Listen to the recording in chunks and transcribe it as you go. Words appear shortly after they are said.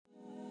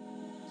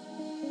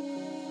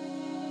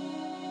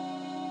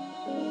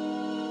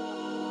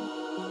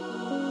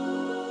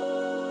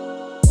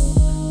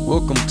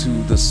Welcome to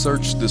the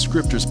Search the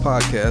Scriptures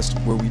podcast,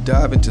 where we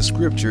dive into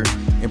Scripture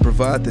and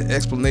provide the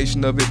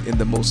explanation of it in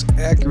the most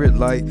accurate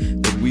light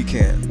that we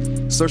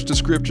can. Search the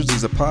Scriptures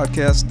is a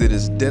podcast that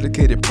is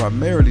dedicated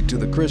primarily to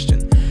the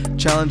Christian,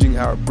 challenging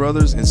our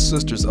brothers and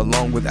sisters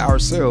along with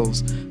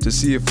ourselves to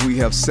see if we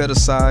have set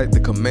aside the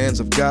commands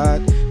of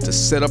God to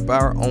set up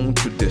our own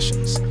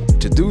traditions.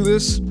 To do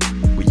this,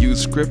 we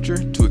use Scripture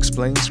to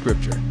explain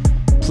Scripture.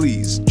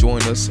 Please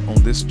join us on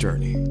this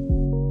journey.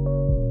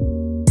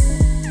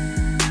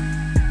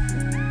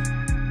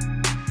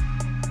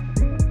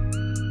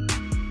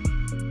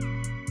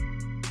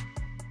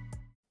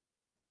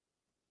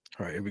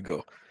 All right, here we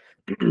go.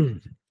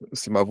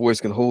 Let's see, my voice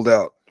can hold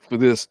out for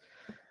this.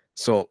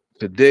 So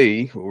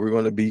today, what we're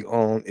going to be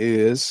on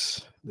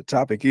is, the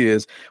topic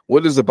is,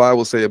 what does the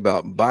Bible say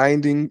about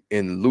binding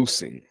and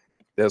loosing?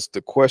 That's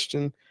the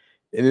question.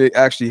 And it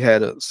actually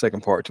had a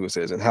second part to it. It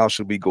says, and how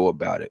should we go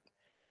about it?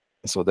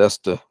 And so that's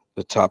the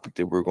topic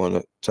that we're going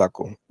to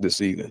tackle this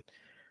evening.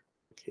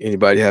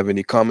 Anybody have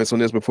any comments on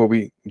this before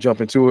we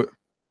jump into it?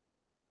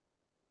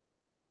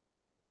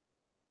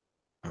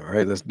 All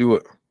right, let's do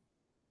it.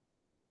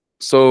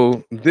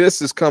 So this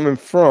is coming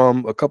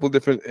from a couple of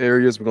different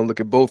areas. We're going to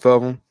look at both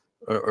of them,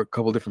 or a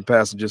couple of different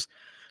passages.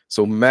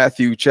 So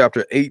Matthew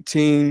chapter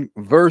 18,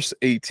 verse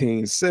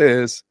 18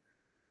 says,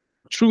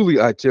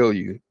 truly I tell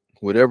you,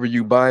 whatever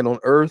you bind on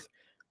earth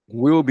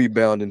will be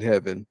bound in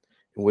heaven,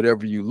 and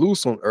whatever you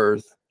loose on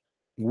earth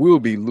will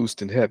be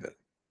loosed in heaven.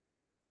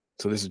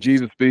 So this is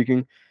Jesus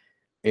speaking,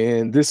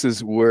 and this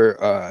is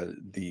where I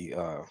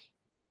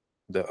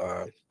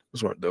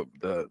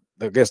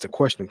guess the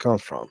question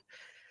comes from.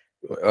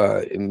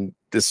 And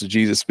this is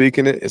Jesus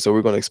speaking it, and so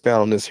we're going to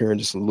expound on this here in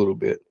just a little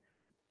bit.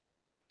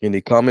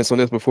 Any comments on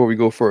this before we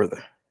go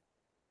further?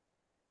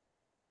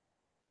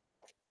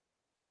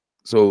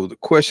 So the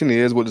question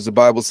is, what does the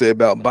Bible say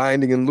about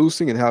binding and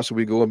loosing, and how should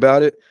we go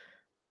about it?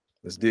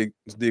 Let's dig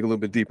a little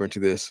bit deeper into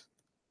this.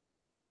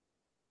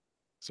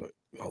 So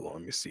hold on,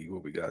 let me see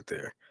what we got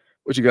there.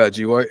 What you got,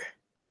 G White?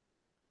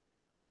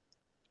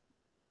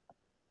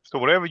 So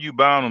whatever you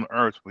bound on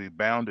earth will be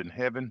bound in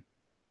heaven.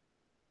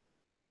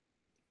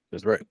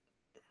 That's right.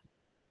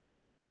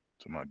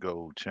 So my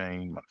gold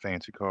chain, my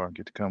fancy car,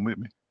 get to come with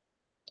me.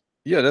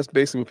 Yeah, that's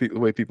basically the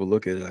way people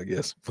look at it, I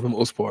guess, for the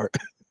most part.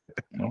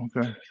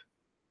 Okay.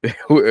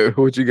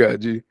 What you got,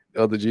 G?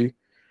 Other G?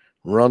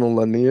 Ronald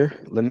Lanier?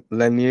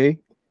 Lanier.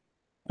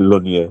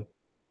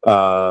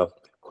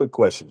 Quick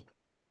question,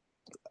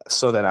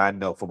 so that I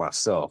know for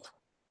myself,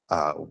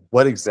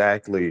 what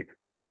exactly,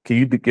 can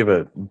you give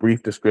a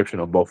brief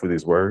description of both of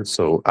these words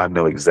so I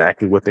know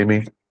exactly what they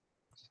mean?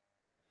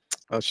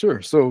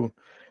 Sure. So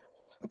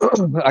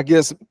I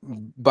guess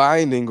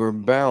binding or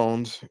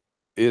bound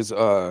is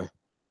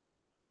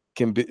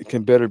can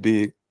better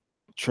be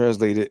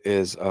translated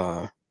as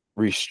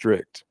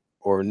restrict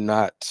or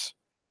not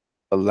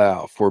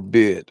allow,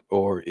 forbid,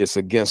 or it's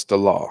against the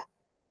law.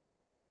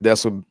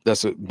 That's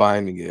what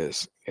binding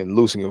is. And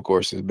loosing, of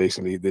course, is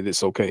basically that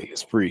it's okay,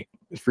 it's free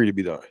to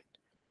be done.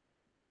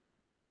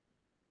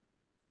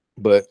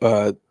 But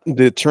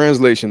the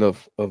translation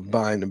of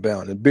bind and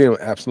bound, and Ben will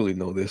absolutely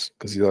know this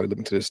because he's already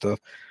looking to this stuff,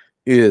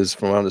 is,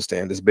 from what I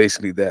understand, is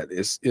basically that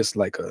it's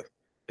like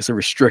it's a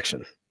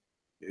restriction.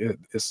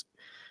 It's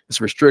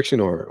a restriction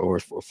or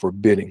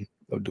forbidding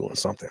of doing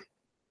something.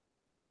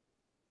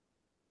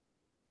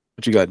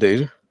 What you got,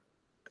 Deja?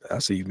 I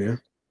see you,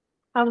 man.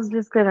 I'm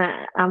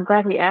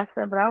glad he asked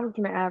that, but I was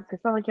gonna ask,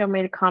 it felt like y'all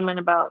made a comment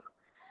about,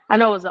 I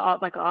know it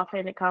was like an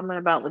offhanded comment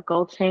about the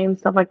gold chain,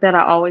 stuff like that.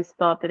 I always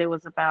thought that it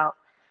was about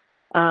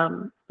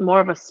more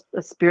of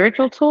a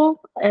spiritual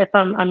tool. I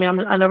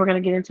know we're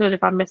gonna get into it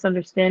if I'm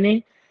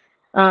misunderstanding.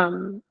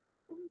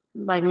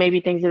 Like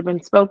maybe things that have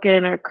been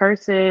spoken or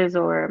curses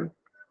or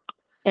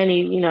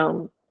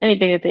anything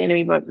that the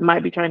enemy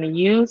might be trying to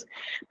use.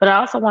 But I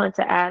also wanted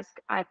to ask,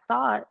 I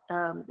thought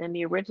in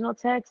the original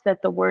text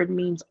that the word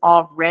means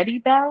already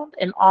bound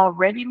and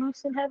already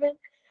loose in heaven.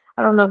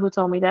 I don't know who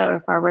told me that, or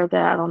if I read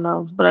that, I don't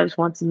know, but I just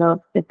want to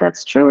know if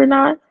that's true or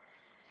not,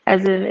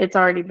 as in it's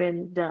already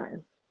been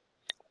done.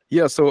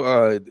 Yeah,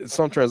 so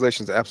some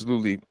translations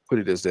absolutely put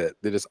it as that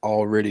it's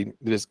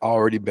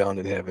already bound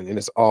in heaven and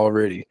it's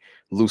already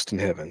loosed in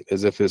heaven,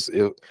 as if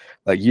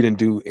like you didn't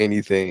do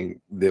anything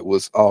that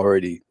was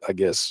already, I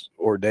guess,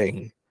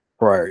 ordained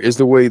prior. Is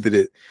the way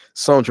that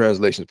some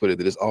translations put it,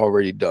 that it's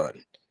already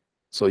done.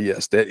 So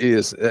yes, that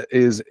is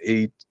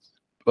a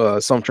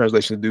some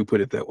translations do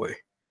put it that way.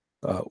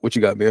 What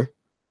you got, Ben?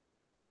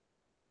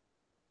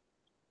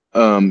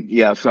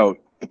 Yeah, so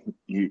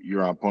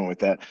you're on point with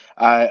that.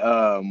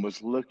 I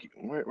was looking,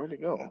 where'd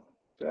it go?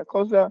 Did I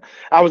close out?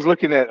 I was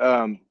looking at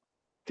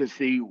to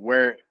see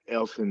where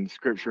else in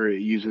scripture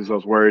it uses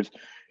those words,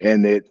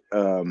 and it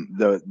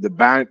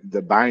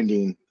the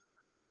binding,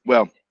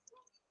 well,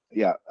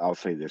 yeah, I'll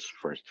say this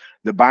first.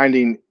 The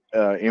binding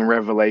in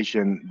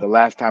Revelation, the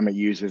last time it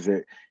uses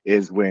it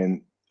is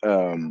when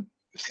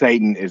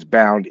Satan is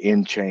bound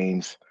in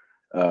chains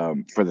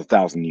for the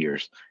 1,000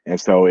 years,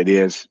 and so it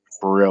is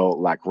for real,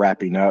 like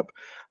wrapping up.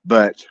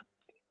 But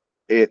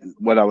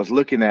what I was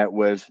looking at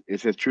was,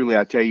 it says, truly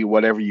I tell you,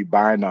 whatever you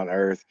bind on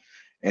earth.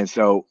 And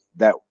so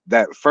that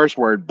first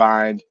word,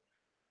 bind,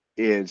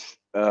 is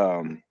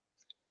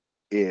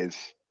is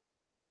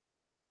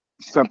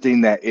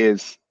something that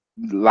is,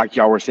 like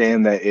y'all were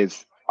saying, that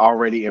is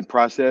already in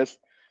process.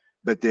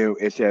 But then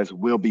it says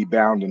will be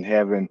bound in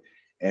heaven,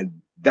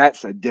 and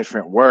that's a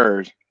different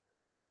word.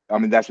 I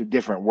mean, that's a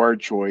different word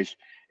choice,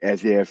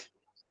 as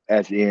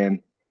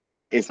in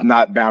it's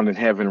not bound in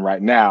heaven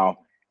right now,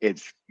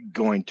 it's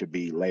going to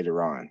be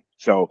later on.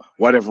 So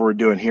whatever we're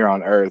doing here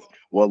on earth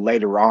will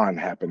later on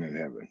happen in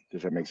heaven.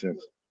 Does that make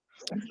sense?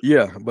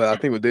 Yeah, but I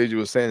think what Deja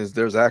was saying is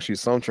there's actually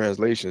some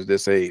translations that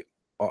say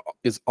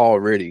it's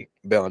already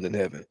bound in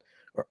heaven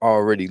or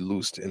already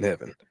loosed in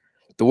heaven.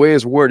 The way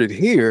it's worded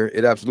here,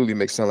 it absolutely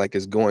makes sound like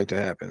it's going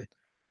to happen.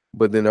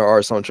 But then there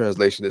are some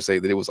translations that say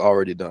that it was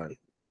already done.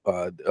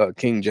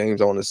 King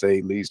James, I want to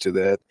say, leads to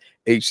that.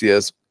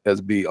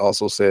 HCSB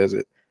also says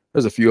it.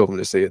 There's a few of them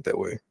that say it that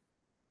way.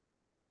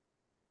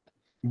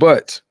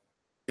 But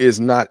it's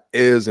not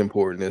as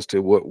important as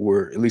to what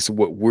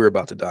we're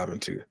about to dive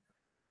into.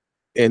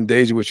 And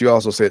Deja, what you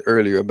also said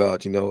earlier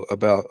about,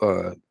 about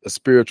a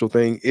spiritual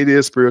thing, it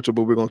is spiritual,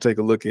 but we're going to take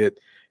a look at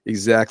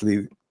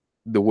exactly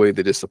the way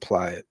that it's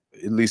applied,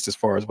 at least as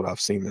far as what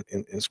I've seen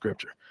in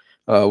scripture.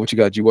 What you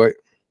got, G White?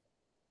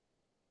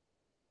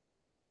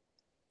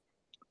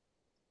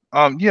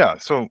 Yeah,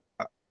 so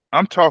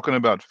I'm talking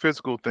about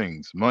physical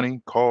things,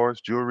 money,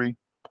 cars, jewelry,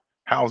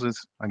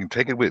 houses. I can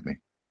take it with me.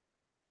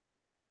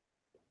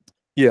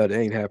 Yeah, that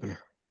ain't happening.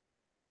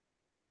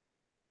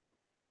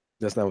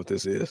 That's not what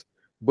this is.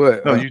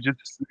 But No,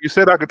 you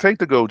said I could take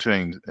the gold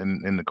chains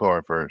in the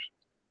car first.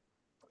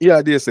 yeah,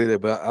 I did say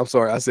that, but I'm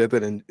sorry. I said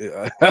that and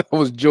I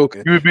was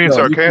joking. You were being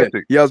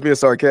sarcastic. Yeah, I was being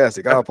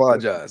sarcastic. I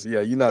apologize.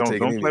 Yeah, you're not taking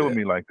Don't play with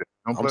me like that.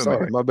 I'm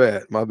sorry. My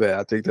bad.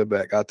 I take that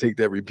back. I take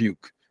that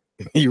rebuke.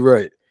 You're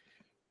right.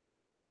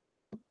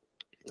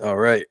 All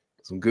right.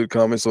 Some good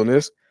comments on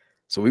this.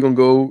 So we're going to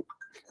go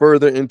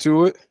further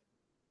into it.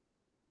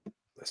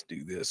 Let's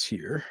do this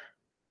here.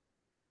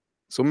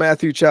 So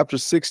Matthew chapter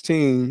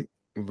 16,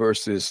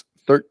 verses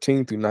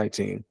 13 through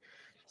 19.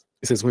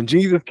 It says, when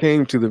Jesus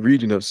came to the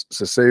region of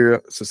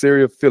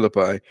Caesarea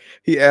Philippi,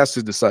 he asked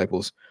his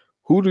disciples,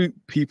 who do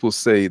people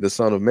say the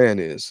Son of Man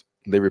is?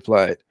 They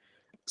replied,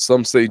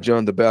 some say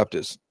John the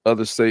Baptist,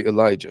 others say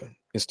Elijah,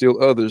 and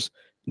still others,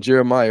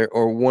 Jeremiah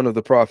or one of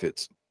the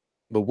prophets.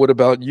 But what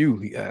about you?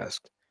 He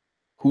asked.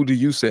 Who do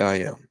you say I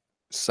am?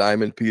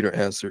 Simon Peter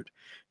answered,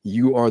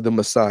 you are the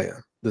Messiah,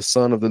 the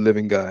Son of the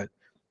living God.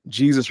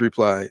 Jesus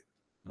replied,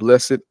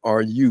 blessed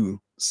are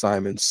you,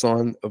 Simon,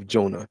 son of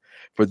Jonah,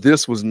 for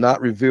this was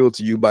not revealed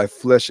to you by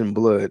flesh and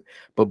blood,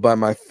 but by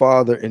my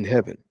Father in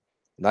heaven.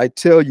 And I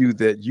tell you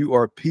that you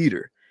are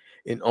Peter,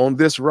 and on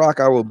this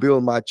rock I will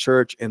build my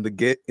church, and the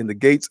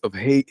gates of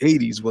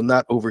Hades will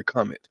not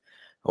overcome it.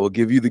 I will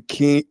give you the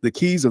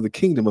keys of the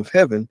kingdom of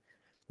heaven.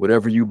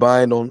 Whatever you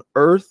bind on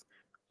earth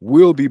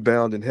will be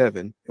bound in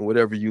heaven, and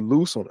whatever you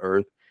loose on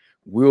earth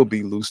will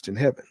be loosed in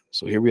heaven.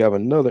 So here we have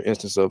another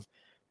instance of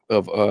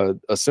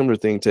a similar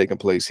thing taking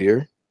place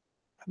here.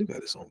 I do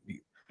got this on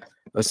mute.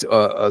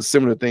 A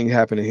similar thing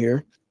happening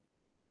here,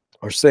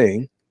 or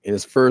saying, and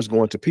it's first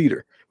going to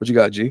Peter. What you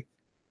got, G?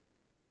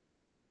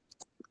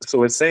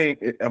 So it's saying,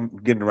 I'm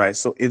getting it right.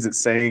 So is it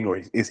saying,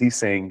 or is he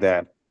saying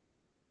that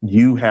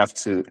you have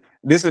to,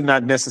 this is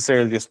not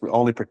necessarily just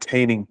only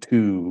pertaining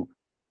to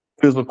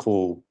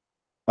physical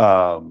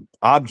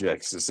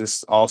objects. Is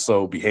this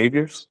also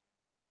behaviors?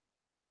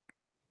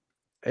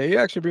 Hey, you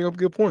actually bring up a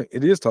good point.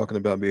 It is talking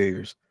about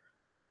behaviors.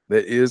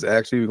 That is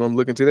actually, we're going to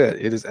look into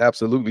that. It is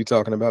absolutely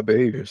talking about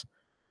behaviors.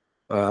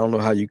 I don't know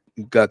how you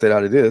got that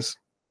out of this,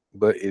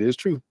 but it is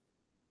true.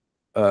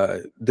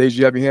 Deja,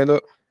 you have your hand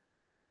up?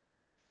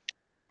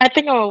 I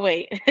think I'm gonna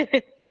wait.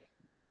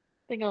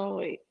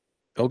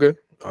 Okay.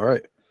 All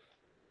right.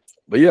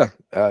 But yeah,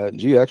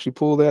 G actually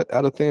pulled that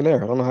out of thin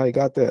air. I don't know how he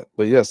got that,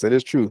 but yes, that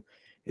is true.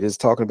 It is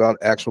talking about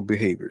actual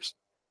behaviors.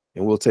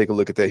 And we'll take a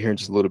look at that here in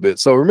just a little bit.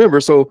 So remember,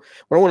 what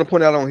I want to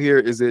point out on here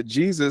is that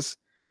Jesus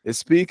is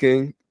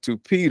speaking to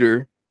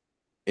Peter,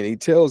 and he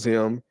tells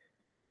him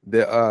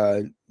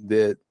that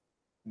that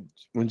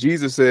when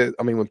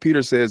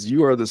Peter says,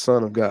 you are the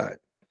Son of God,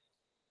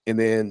 and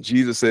then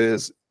Jesus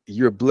says,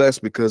 you're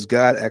blessed because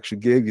God actually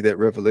gave you that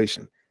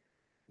revelation.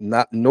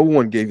 No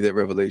one gave you that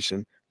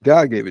revelation.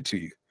 God gave it to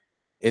you.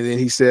 And then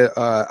he said,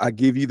 I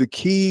give you the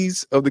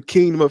keys of the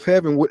kingdom of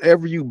heaven.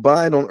 Whatever you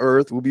bind on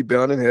earth will be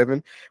bound in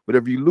heaven.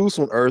 Whatever you loose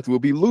on earth will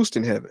be loosed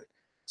in heaven.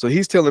 So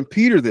he's telling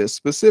Peter this,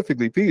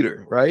 specifically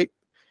Peter, right?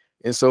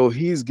 And so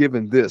he's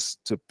given this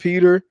to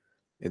Peter.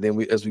 And then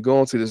as we go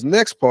on to this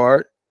next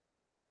part,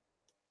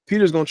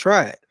 Peter's going to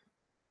try it.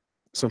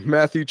 So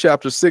Matthew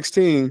chapter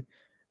 16,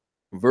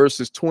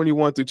 verses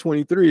 21 through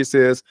 23, it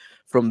says,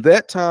 from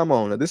that time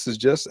on, now this is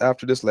just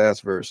after this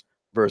last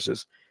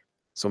verses.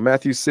 So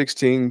Matthew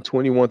 16,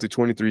 21 through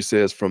 23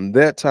 says, from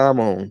that time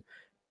on,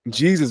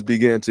 Jesus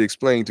began to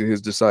explain to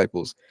his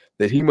disciples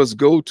that he must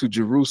go to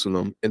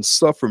Jerusalem and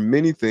suffer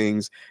many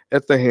things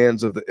at the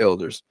hands of the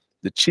elders,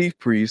 the chief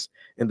priests,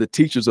 and the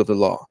teachers of the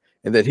law,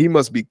 and that he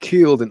must be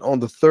killed and on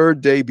the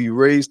third day be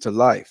raised to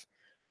life.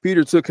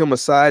 Peter took him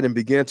aside and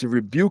began to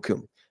rebuke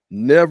him.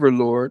 Never,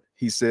 Lord,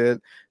 he said,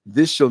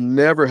 this shall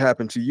never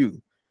happen to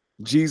you.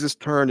 Jesus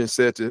turned and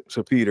said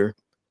to Peter,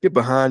 get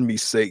behind me,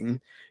 Satan.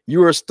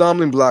 You are a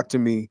stumbling block to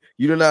me.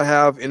 You do not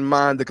have in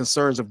mind the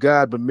concerns of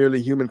God, but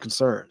merely human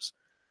concerns.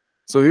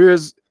 So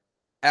here's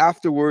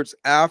afterwards,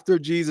 after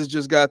Jesus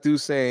just got through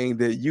saying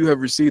that you have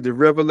received a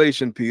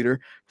revelation, Peter,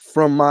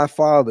 from my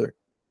Father,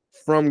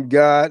 from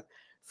God,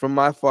 from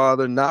my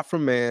Father, not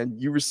from man.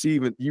 You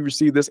receive it. You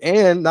receive this.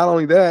 And not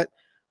only that,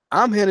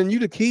 I'm handing you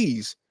the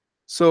keys.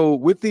 So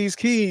with these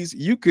keys,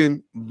 you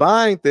can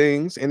bind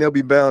things and they'll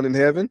be bound in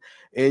heaven,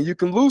 and you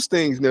can loose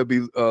things and they'll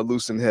be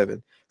loose in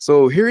heaven.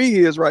 So here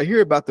he is right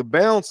here about to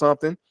bound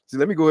something. So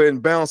let me go ahead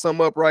and bound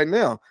something up right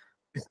now.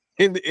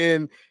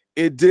 And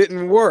it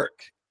didn't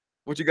work.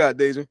 What you got,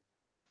 Deja?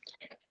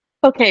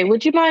 Okay,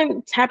 would you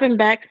mind tapping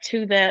back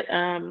to that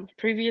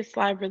previous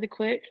slide really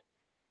quick?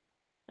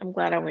 I'm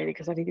glad I waited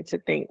because I needed to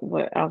think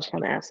what I was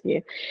trying to ask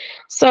you.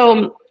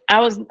 So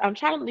I'm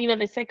trying to,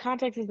 they say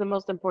context is the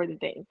most important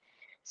thing.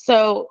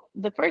 So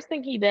the first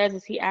thing he does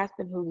is he asks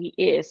them who he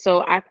is.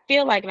 So I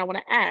feel like, and I want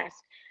to ask,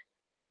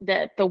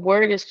 that the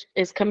word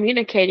is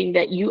communicating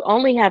that you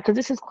only have, because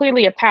this is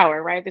clearly a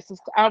power, right? This is,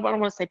 I don't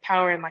want to say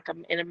power in like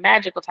in a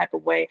magical type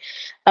of way.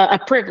 A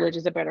privilege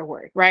is a better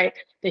word, right?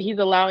 That he's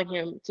allowing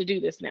him to do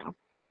this now.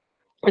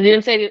 I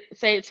didn't say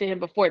it to him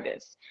before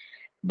this,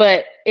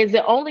 but is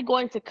it only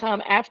going to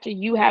come after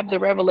you have the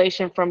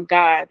revelation from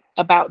God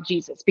about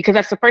Jesus? Because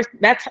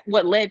that's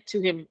what led to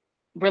him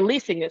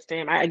releasing this to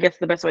him. I guess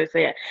the best way to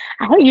say it.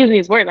 I hate using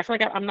these words. I feel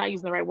like I'm not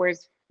using the right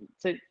words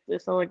to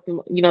sound like,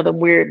 the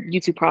weird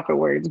YouTube prophet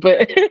words,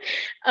 but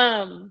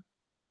I'm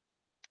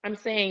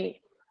saying,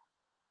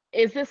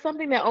 is this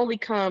something that only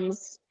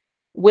comes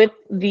with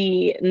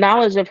the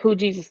knowledge of who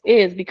Jesus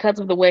is because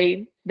of the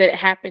way that it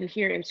happened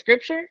here in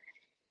scripture?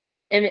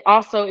 And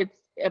I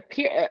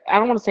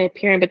don't want to say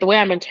appearing, but the way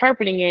I'm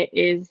interpreting it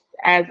is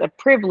as a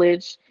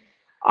privilege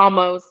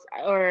almost,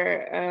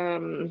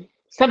 or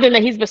something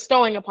that he's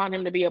bestowing upon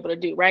him to be able to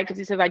do, right? Because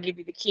he says, I give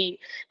you the keys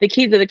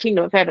of the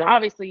kingdom of heaven.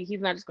 Obviously,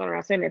 he's not just going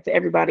around saying that to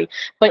everybody,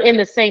 but in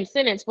the same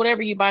sentence,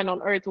 whatever you bind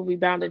on earth will be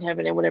bound in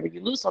heaven, and whatever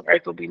you loose on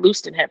earth will be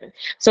loosed in heaven.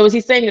 So is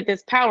he saying that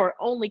this power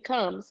only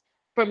comes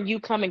from you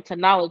coming to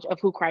knowledge of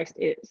who Christ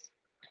is?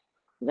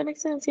 Does that make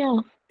sense? Yeah.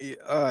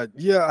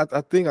 Yeah,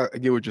 I think I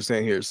get what you're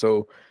saying here.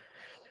 So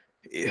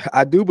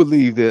I do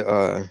believe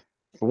that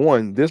for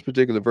one, this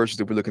particular verse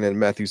that we're looking at in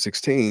Matthew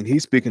 16,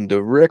 he's speaking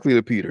directly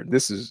to Peter.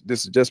 This is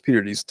just Peter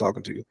that he's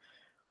talking to.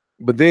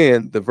 But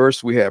then the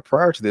verse we had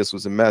prior to this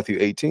was in Matthew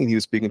 18. He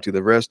was speaking to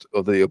the rest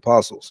of the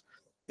apostles.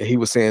 And he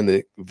was saying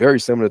that very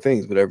similar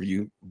things. Whatever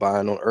you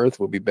bind on earth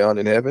will be bound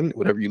in heaven.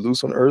 Whatever you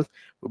loose on earth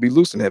will be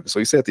loosed in heaven. So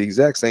he said the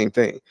exact same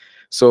thing.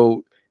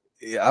 So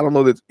I don't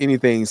know that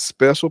anything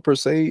special per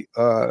se.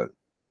 I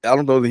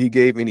don't know that he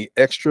gave any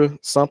extra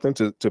something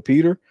to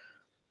Peter.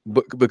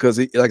 But because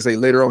like I say,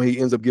 later on he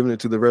ends up giving it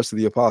to the rest of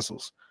the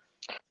apostles.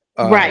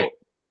 Right.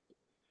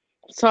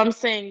 So I'm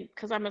saying,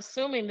 because I'm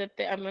assuming that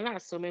I'm not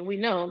assuming, we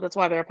know that's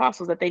why they're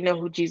apostles, that they know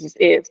who Jesus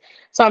is.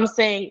 So I'm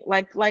saying,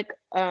 like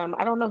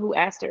I don't know who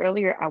asked it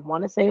earlier. I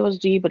want to say it was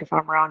G, but if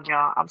I'm wrong,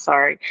 y'all, I'm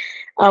sorry.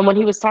 When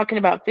he was talking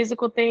about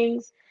physical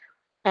things,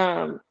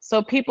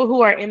 so people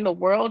who are in the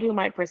world who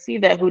might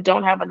perceive that, who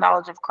don't have a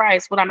knowledge of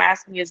Christ, what I'm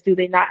asking is, do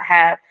they not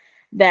have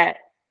that?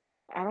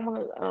 I don't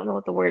know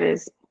what the word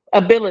is.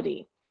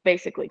 Ability.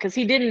 Basically, because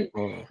he didn't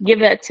give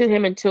that to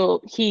him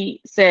until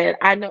he said,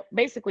 I know,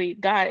 basically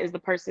God is the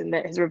person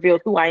that has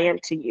revealed who I am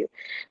to you.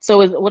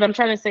 So what I'm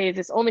trying to say is,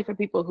 it's only for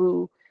people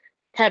who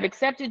have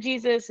accepted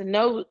Jesus and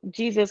know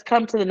Jesus,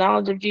 come to the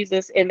knowledge of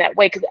Jesus in that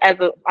way,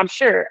 because I'm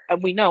sure,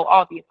 and we know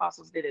all the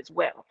apostles did as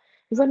well.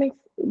 Does that make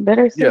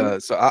better sense? Yeah,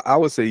 so I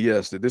would say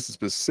yes, that this is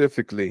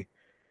specifically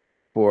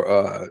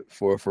for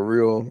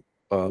real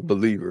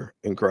believer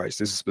in Christ.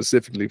 This is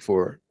specifically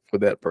for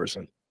that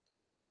person.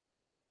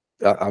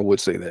 I would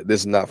say that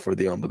this is not for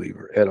the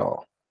unbeliever at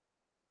all.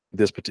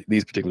 These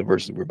particular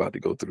verses we're about to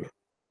go through.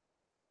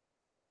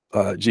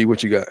 G,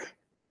 what you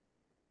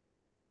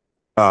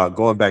got?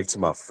 Going back to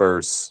my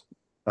first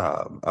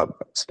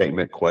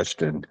statement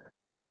question,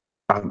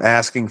 I'm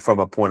asking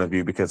from a point of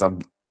view because I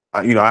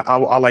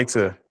like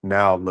to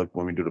now look,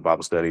 when we do the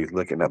Bible study,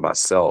 looking at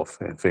myself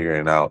and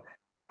figuring out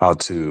how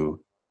to,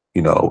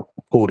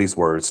 pull these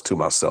words to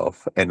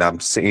myself. And I'm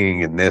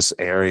seeing in this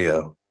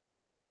area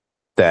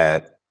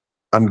that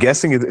I'm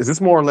guessing, is this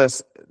more or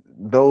less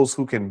those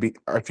who can be,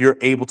 or if you're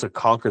able to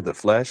conquer the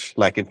flesh,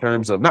 like in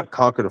terms of not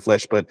conquer the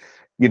flesh, but,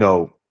 get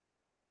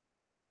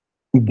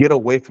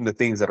away from the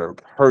things that are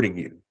hurting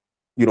you.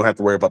 You don't have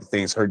to worry about the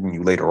things hurting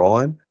you later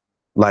on.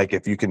 Like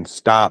if you can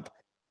stop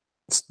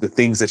the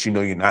things that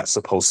you're not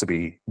supposed to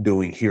be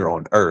doing here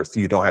on earth,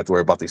 you don't have to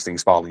worry about these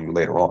things following you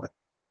later on.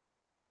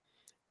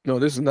 No,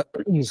 this is not,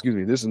 excuse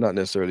me, this is not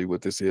necessarily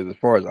what this is, as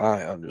far as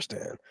I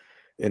understand.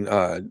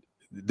 And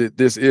it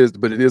is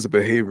a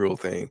behavioral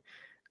thing.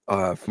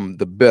 from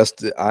the best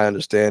that I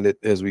understand it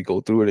as we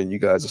go through it, and you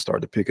guys will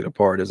start to pick it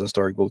apart as I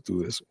start to go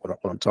through this, what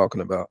I'm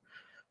talking about.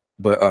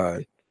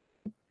 But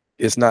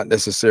it's not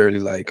necessarily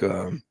like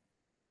I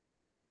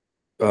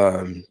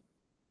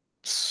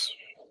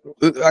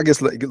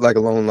guess like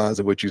along the lines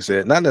of what you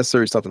said, not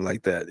necessarily something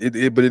like that.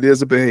 But it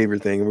is a behavior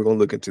thing, and we're gonna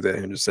look into that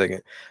in a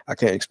second. I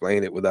can't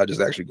explain it without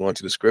just actually going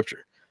to the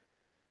scripture,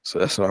 so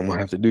that's what I'm gonna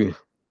have to do.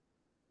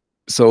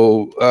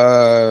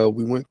 So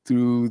we went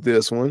through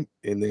this one,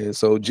 and then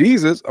so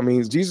Jesus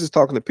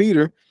talking to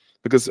Peter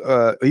because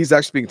he's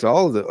actually speaking to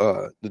all of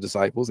the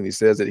disciples, and he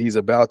says that he's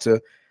about to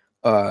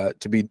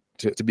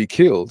be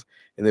killed,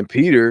 and then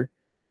Peter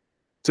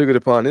took it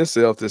upon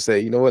himself to say,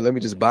 you know what, let me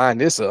just bind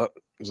this up.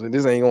 So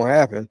this ain't gonna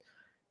happen,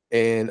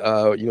 and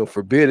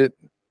forbid it.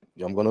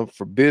 I'm gonna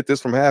forbid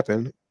this from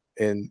happening,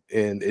 and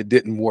it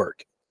didn't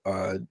work.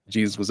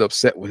 Jesus was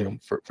upset with him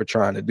for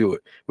trying to do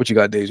it. What you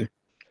got, Deja?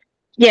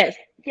 Yes.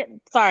 Yeah,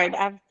 sorry,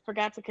 I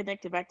forgot to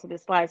connect it back to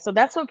this slide. So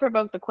that's what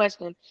provoked the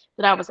question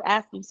that I was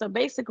asking. So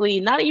basically,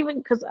 not even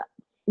because,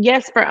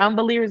 yes, for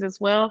unbelievers as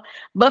well,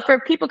 but for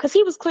people, because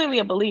he was clearly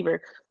a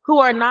believer, who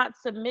are not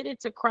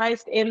submitted to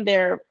Christ in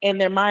their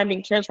mind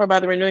being transformed by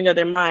the renewing of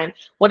their mind.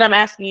 What I'm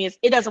asking is,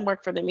 it doesn't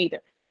work for them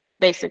either,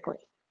 basically.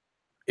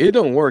 It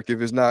don't work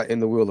if it's not in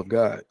the will of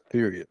God.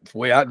 Period.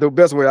 The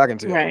best way I can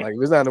tell. Right. Like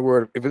if it's not in the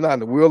word, if it's not in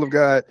the will of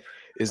God,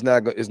 it's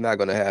not going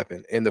to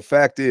happen. And the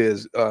fact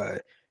is,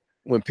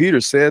 when Peter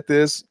said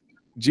this,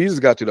 Jesus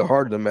got to the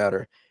heart of the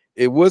matter.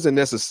 It wasn't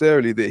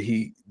necessarily that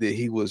he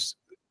was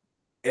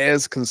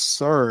as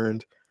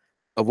concerned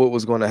of what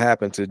was going to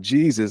happen to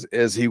Jesus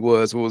as he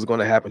was what was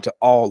going to happen to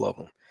all of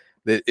them.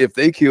 That if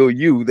they kill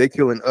you, they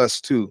killing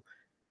us too.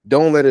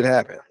 Don't let it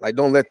happen. Like,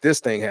 don't let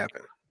this thing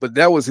happen. But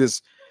that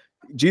was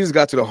Jesus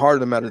got to the heart of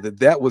the matter,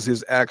 that was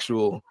his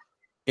actual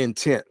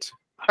intent.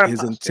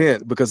 His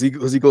intent, because he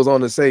goes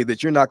on to say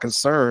that you're not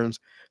concerned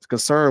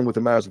with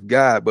the matters of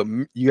God, but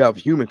you have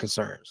human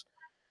concerns.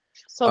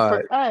 So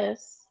for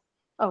us,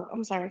 oh,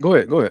 I'm sorry. Go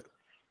ahead.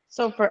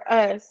 So for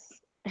us,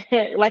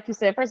 like you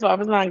said, first of all, if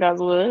it's not God's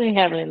will, it ain't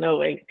happening no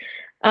way.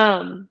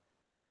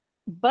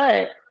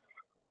 But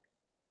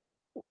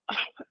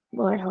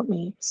Lord help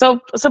me.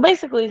 So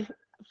basically,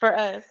 for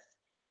us,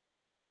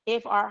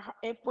 if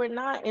we're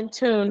not in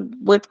tune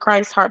with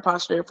Christ's heart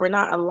posture, if we're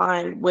not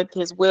aligned with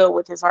His will,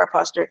 with His heart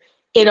posture,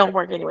 it don't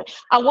work anyway.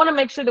 I want to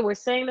make sure that we're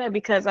saying that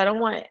because I don't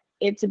want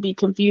it to be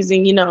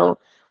confusing,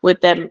 with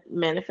that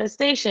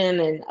manifestation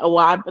and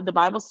why the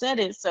Bible said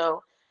it.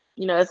 So,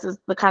 this is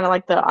the kind of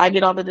like I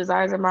get all the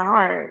desires of my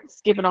heart,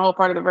 skipping a whole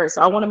part of the verse.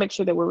 So I want to make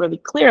sure that we're really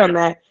clear on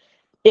that.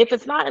 If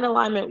it's not in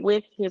alignment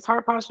with His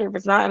heart posture, if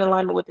it's not in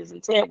alignment with His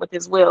intent, with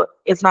His will,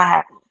 it's not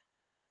happening.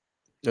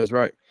 That's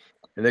right.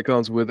 And that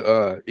comes with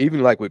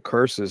even like with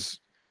curses,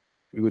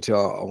 we would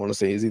tell, I want to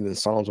say it's either in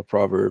Psalms or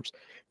Proverbs,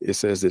 it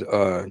says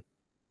that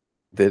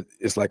that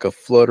it's like a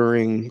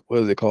fluttering,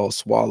 what is it called,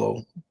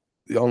 swallow.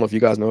 I don't know if you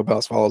guys know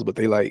about swallows, but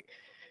they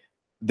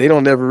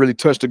don't ever really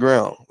touch the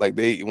ground. Like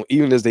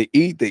even as they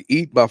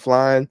eat by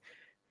flying.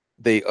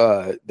 They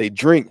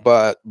drink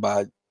by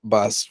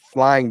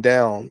flying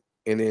down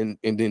and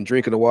then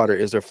drinking the water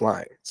as they're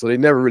flying. So they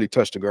never really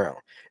touch the ground.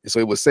 And so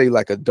it would say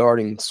like a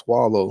darting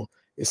swallow.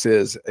 It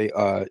says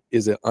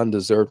is an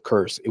undeserved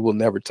curse. It will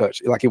never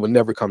touch. Like it would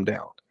never come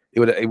down. It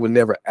would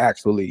never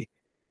actually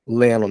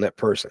land on that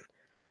person.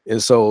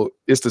 And so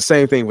it's the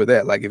same thing with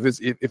that. Like if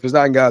it's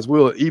not in God's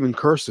will, even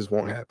curses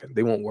won't happen.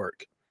 They won't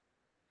work.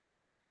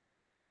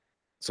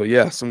 So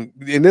yeah, and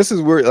this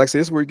is where, like I said,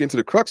 this is where you get into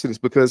the crux of this,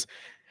 because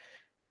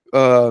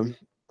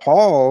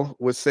Paul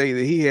would say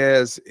that he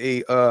has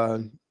a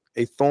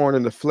thorn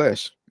in the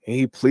flesh, and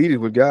he pleaded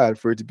with God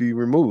for it to be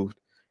removed,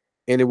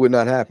 and it would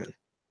not happen.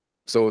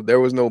 So there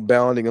was no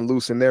bounding and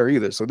loosing there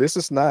either. So this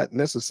is not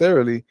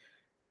necessarily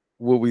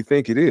what we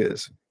think it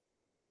is.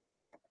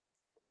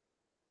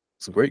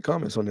 Some great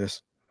comments on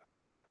this.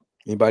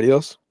 Anybody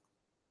else?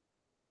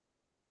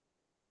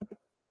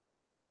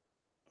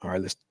 All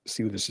right, let's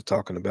see what this is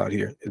talking about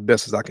here, as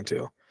best as I can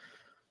tell.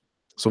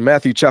 So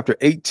Matthew chapter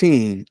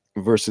 18,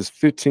 verses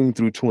 15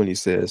 through 20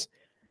 says,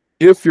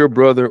 if your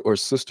brother or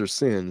sister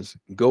sins,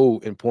 go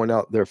and point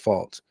out their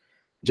faults,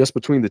 just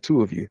between the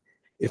two of you.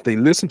 If they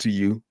listen to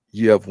you,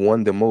 you have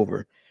won them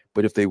over.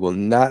 But if they will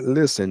not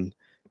listen,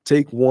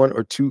 take one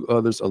or two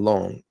others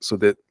along, so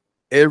that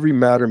every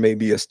matter may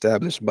be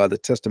established by the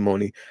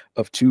testimony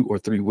of 2 or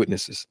 3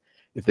 witnesses.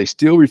 If they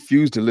still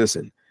refuse to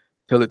listen,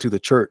 tell it to the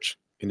church.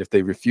 And if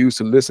they refuse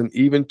to listen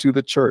even to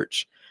the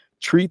church,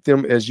 treat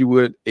them as you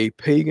would a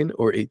pagan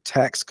or a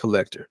tax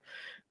collector.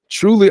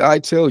 Truly, I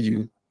tell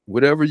you,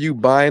 whatever you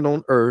bind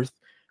on earth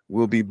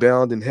will be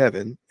bound in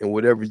heaven, and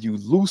whatever you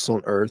loose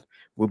on earth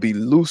will be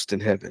loosed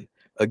in heaven.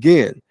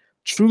 Again,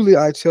 truly,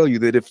 I tell you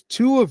that if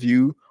 2 of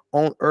you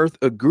on earth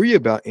agree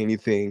about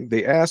anything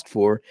they ask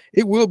for,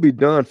 it will be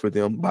done for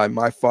them by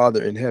my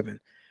Father in heaven.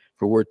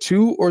 For where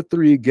 2 or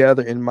 3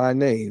 gather in my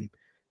name,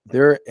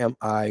 there am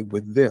I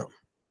with them.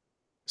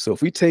 So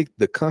if we take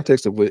the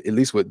context of at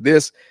least what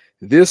this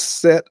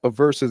set of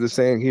verses is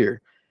saying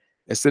here,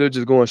 instead of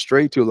just going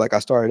straight to, like I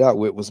started out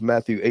with, was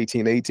Matthew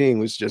 18:18,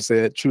 which just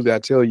said, truly I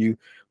tell you,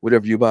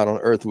 whatever you bind on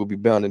earth will be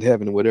bound in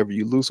heaven, and whatever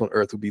you loose on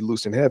earth will be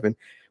loosed in heaven.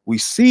 We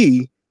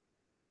see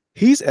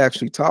he's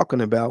actually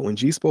talking about, when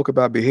Jesus spoke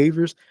about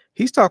behaviors,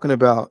 he's talking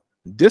about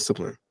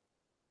discipline.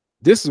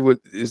 This is what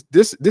is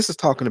this is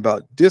talking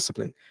about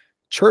discipline,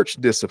 church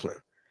discipline.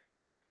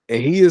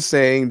 And he is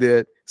saying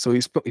that, so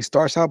he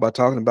starts out by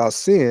talking about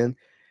sin,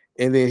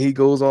 and then he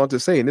goes on to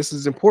say, and this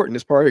is important,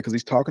 this part here, because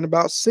he's talking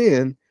about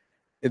sin,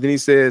 and then he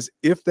says,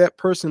 if that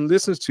person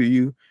listens to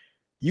you,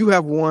 you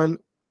have won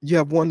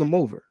them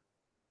over.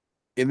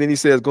 And then he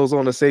says, goes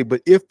on to say,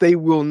 but if they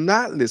will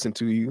not listen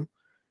to you,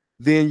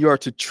 then you are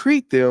to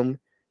treat them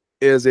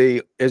as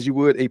you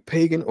would a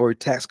pagan or a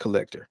tax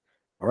collector.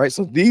 All right.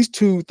 So these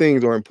two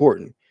things are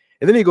important.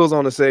 And then he goes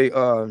on to say,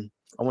 I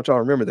want y'all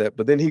to remember that.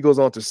 But then he goes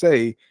on to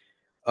say,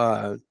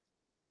 again,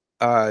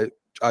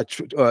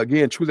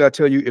 truly I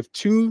tell you, if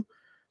two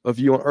of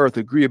you on earth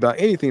agree about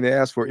anything they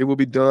ask for, it will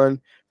be done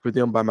for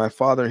them by my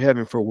Father in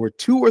heaven. For where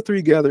 2 or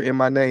 3 gather in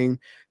my name,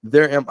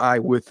 there am I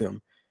with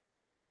them.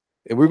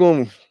 And we're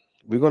going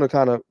to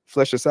kind of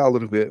flesh this out a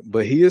little bit.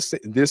 But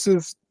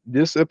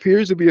this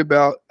appears to be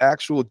about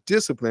actual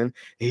discipline.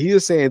 And he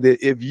is saying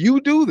that if you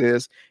do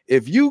this,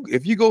 if you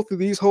go through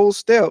these whole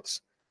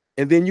steps,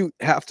 and then you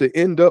have to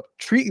end up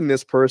treating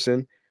this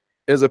person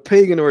as a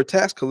pagan or a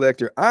tax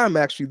collector, I'm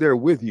actually there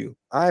with you.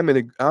 I'm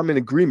in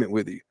agreement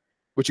with you.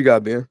 What you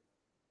got, Ben?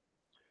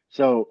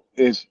 So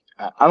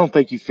I don't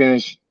think you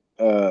finished,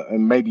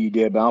 and maybe you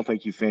did, but I don't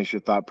think you finished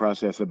your thought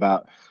process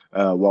about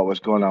what was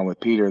going on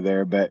with Peter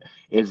there. But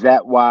is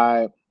that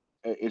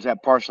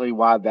partially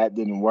why that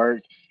didn't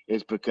work?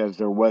 Is because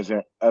there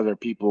wasn't other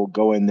people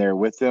going there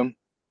with them?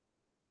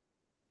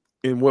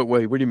 In what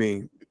way? What do you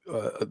mean?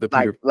 The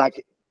Peter?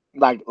 Like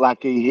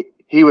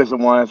he was the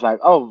one that's like,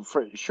 oh,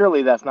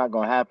 surely that's not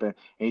going to happen.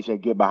 And he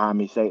said, get behind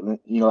me, Satan.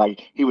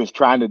 Like he was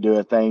trying to do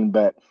a thing,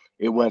 but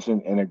it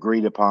wasn't an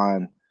agreed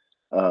upon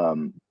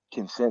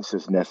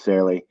consensus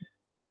necessarily.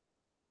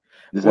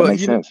 Does that make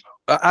sense?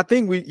 I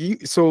think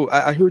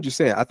I hear what you're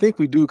saying. I think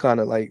we do kind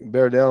of like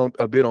bear down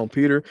a bit on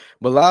Peter,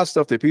 but a lot of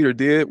stuff that Peter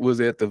did was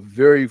at the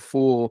very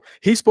full.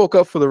 He spoke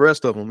up for the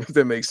rest of them, if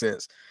that makes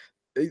sense.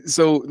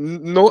 So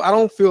no, I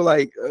don't feel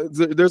like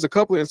there's a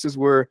couple of instances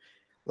where,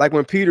 like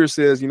when Peter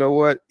says, you know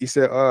what, he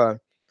said,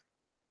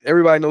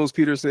 everybody knows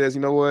Peter says,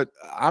 you know what,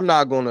 I'm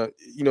not gonna,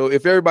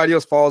 if everybody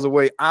else falls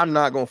away, I'm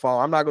not gonna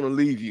fall. I'm not gonna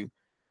leave you.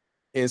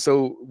 And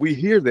so we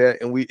hear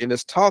that, and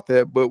it's taught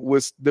that, but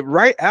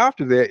right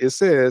after that, it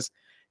says,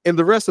 and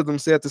the rest of them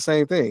said the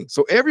same thing.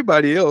 So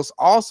everybody else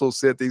also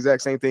said the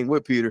exact same thing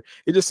with Peter.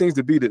 It just seems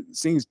to be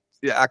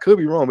I could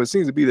be wrong, but it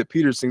seems to be that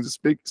Peter seems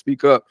to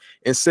speak up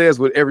and says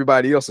what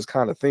everybody else is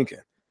kind of thinking.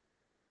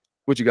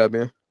 What you got,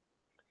 Ben?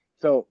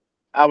 So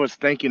I was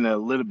thinking a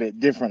little bit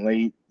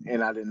differently,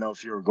 and I didn't know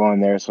if you were going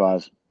there, so I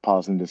was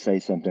pausing to say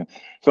something.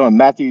 So in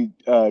Matthew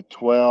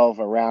 12,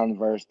 around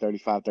verse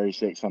 35,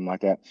 36, something like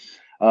that,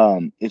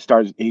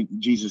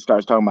 Jesus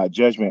starts talking about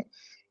judgment.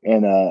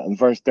 And in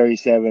verse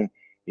 37,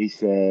 he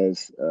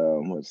says,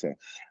 what's it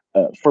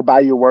say? For by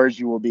your words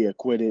you will be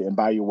acquitted, and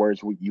by your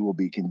words you will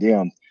be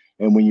condemned.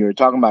 And when you're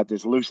talking about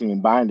this loosing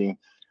and binding,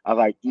 I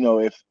like,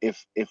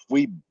 if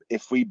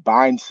we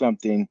bind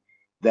something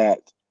that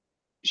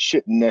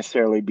shouldn't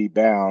necessarily be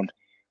bound,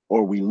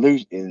 or we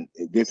lose, and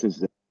this is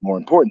the more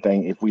important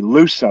thing, if we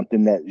lose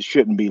something that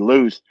shouldn't be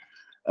loose,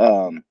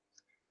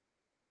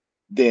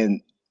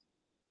 then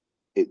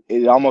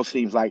it almost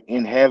seems like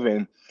in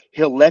heaven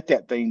he'll let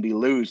that thing be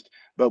loosed,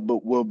 but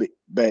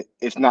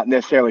it's not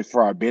necessarily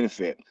for our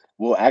benefit.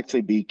 We'll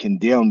actually be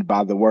condemned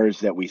by the words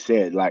that we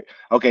said. Like,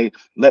 okay,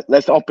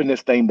 let's open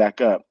this thing back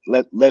up.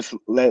 Let's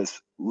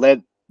let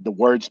the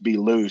words be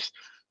loose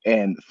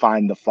and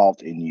find the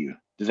fault in you.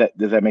 Does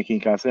that make any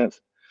kind of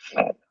sense?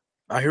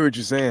 I hear what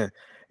you're saying,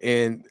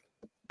 and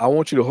I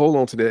want you to hold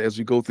on to that as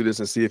we go through this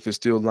and see if it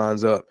still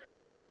lines up.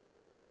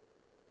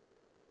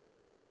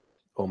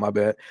 Oh, my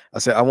bad. I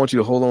said I want you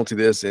to hold on to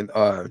this, and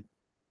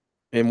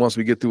once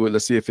we get through it,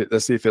 let's see if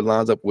it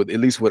lines up with at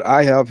least what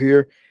I have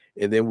here,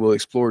 and then we'll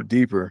explore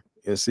deeper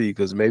and see,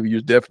 because maybe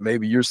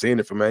you're seeing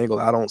it from an angle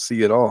I don't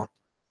see at all.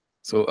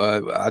 So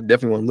I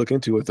definitely want to look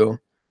into it though.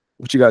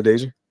 What you got,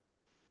 Deja?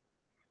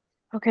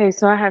 Okay,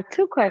 so I have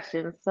 2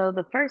 questions. So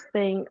the first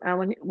thing,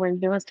 when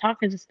Bill was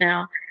talking just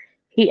now,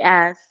 he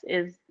asked,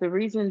 is the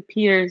reason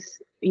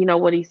Peter's,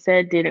 what he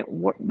said didn't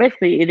work,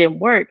 basically it didn't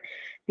work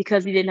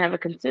because he didn't have a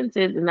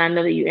consensus. And I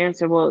know that you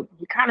answered, well,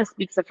 he kind of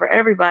speaks up for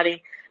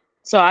everybody.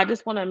 So I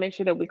just want to make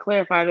sure that we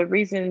clarify the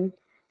reason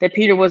that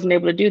Peter wasn't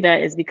able to do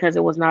that is because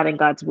it was not in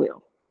God's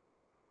will.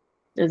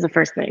 Is the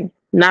first thing.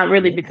 Not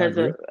really because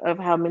of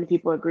how many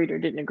people agreed or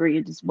didn't agree.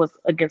 It just was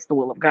against the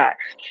will of God.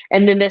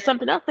 And then there's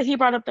something else that he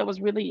brought up that was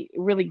really,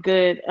 really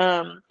good.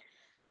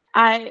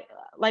 I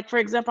like, for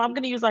example, I'm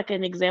going to use like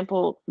an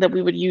example that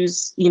we would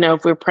use,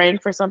 if we're praying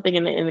for something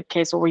in the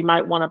case where we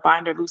might want to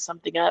bind or loose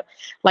something up,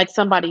 like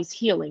somebody's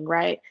healing,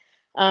 right?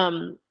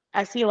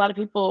 I see a lot of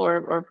people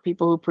or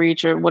people who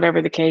preach or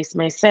whatever the case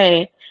may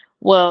say,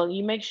 well,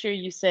 you make sure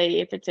you say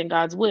if it's in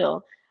God's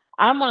will.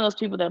 I'm one of those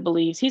people that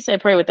believes he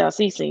said pray without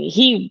ceasing.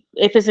 He,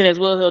 if it's in his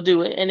will, he'll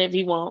do it. And if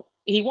he won't,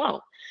 he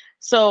won't.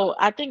 So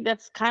I think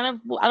that's kind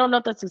of, I don't know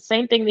if that's the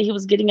same thing that he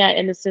was getting at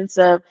in the sense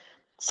of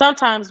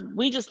sometimes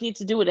we just need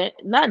to do it,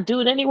 not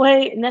do it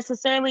anyway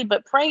necessarily,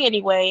 but pray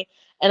anyway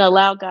and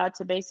allow God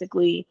to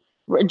basically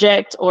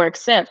reject or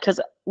accept because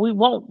we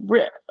won't,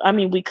 I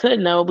mean, we could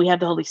know we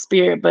have the Holy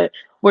Spirit, but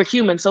we're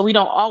human. So we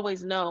don't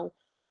always know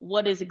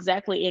what is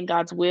exactly in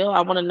God's will. I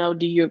want to know,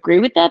 do you agree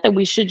with that? That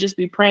we should just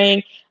be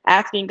praying,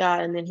 asking God,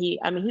 and then he's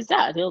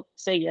God. He'll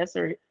say yes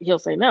or he'll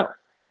say no.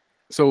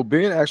 So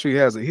Ben actually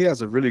has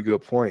a really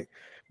good point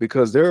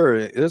because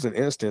there's an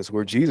instance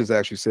where Jesus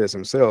actually says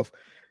himself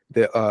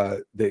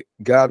that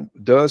God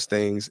does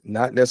things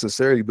not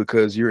necessarily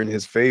because you're in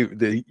his favor,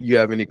 that you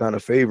have any kind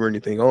of favor or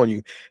anything on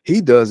you.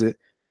 He does it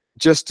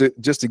just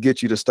to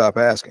get you to stop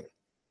asking.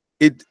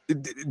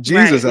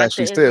 Jesus Right,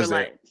 actually says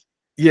that.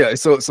 Yeah,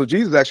 so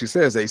Jesus actually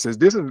says that. He says,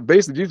 this is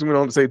basically, Jesus went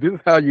on to say, this is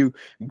how you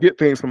get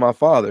things from my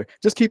Father.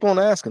 Just keep on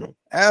asking him.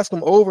 Ask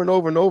him over and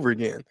over and over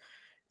again.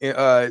 And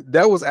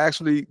that was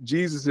actually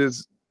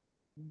Jesus's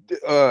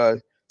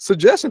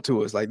suggestion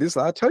to us. Like this,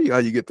 I'll tell you how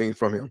you get things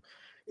from him.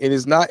 And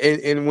it's not,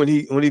 and when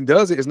he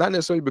does it, it's not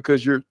necessarily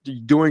because you're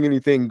doing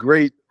anything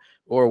great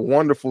or a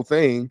wonderful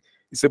thing.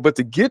 He said, but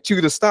to get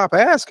you to stop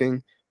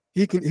asking,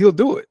 he'll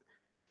do it.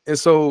 And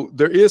so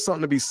there is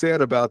something to be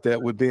said about that.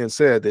 With being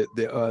said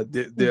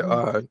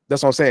that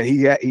that's what I'm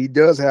saying. He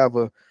does have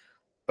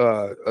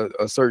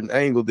a certain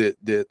angle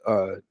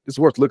that it's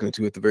worth looking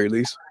into at the very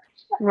least.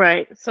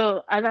 Right.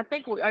 So, and I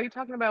think, are you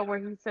talking about where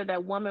he said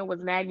that woman was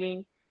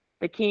nagging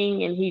the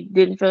king and he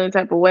didn't feel any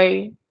type of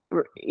way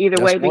either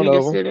That's way, but one he of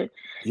just them. didn't?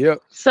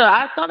 Yep. So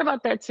I thought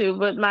about that too.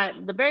 But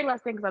the very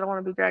last thing, because I don't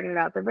want to be dragging it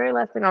out, the very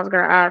last thing I was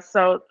going to ask.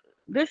 So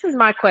this is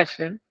my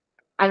question.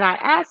 And I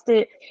asked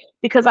it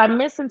because I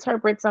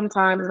misinterpret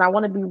sometimes, and I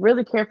want to be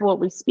really careful what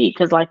we speak,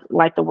 because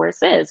like the word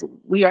says,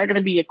 we are going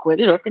to be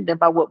acquitted or condemned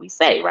by what we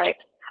say, right?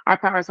 Our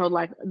power is hold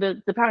like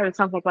the power of the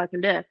tongue like life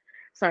and death.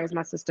 Sorry, it's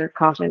my sister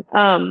coughing.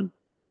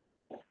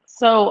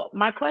 So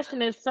my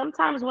question is,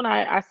 sometimes when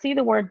I see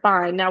the word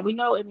bind, now we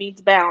know it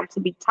means bound, to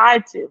be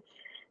tied to.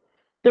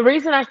 The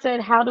reason I said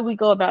how do we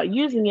go about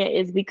using it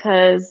is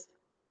because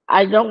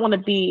I don't want to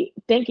be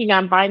thinking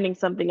I'm binding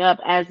something up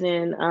as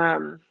in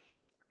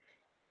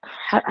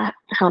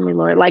help me,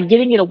 Lord, like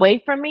getting it away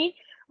from me,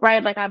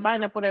 right? Like I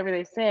bind up whatever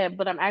they said,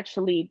 but I'm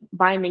actually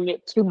binding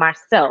it to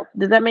myself.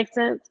 Does that make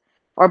sense?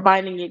 Or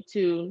binding it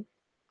to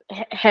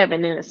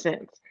heaven in a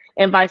sense,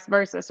 and vice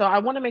versa. So I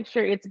want to make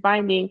sure it's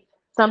binding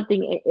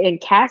something and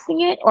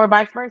casting it, or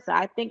vice versa.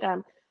 I think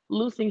I'm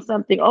loosing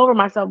something over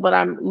myself, but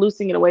I'm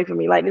loosing it away from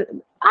me. Like I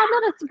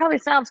know that probably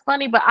sounds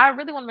funny, but I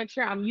really want to make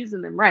sure I'm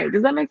using them right.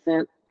 Does that make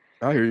sense?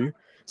 I hear you.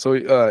 So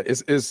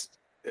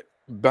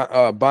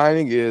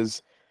binding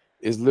is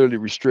literally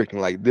restricting.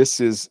 Like this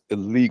is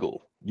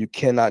illegal. You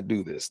cannot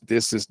do this.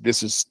 This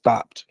is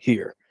stopped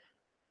here.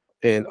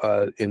 And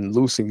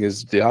loosing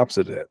is the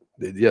opposite of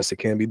that. Yes, it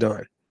can be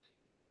done.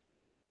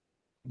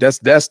 That's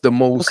the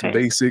most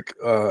basic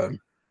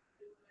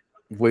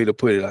way to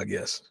put it, I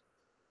guess.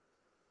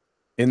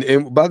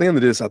 And by the end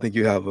of this, I think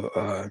you have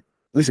at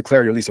least a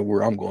clarity, at least of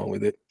where I'm going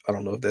with it. I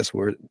don't know if that's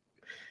where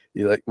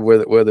you like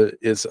whether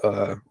it's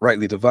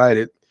rightly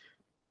divided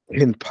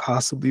can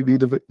possibly be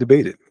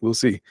debated. We'll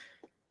see.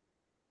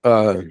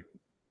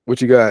 What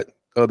you got,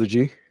 other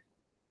G?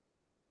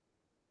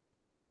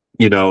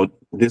 You know,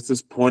 this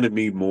has pointed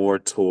me more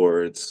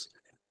towards,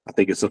 I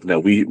think it's something that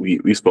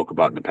we spoke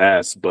about in the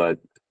past, but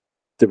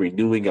the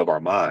renewing of our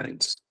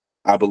minds.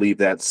 I believe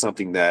that's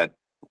something that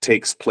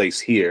takes place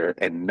here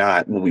and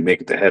not when we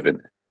make it to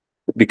heaven,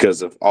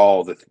 because of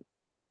all the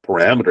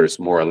parameters,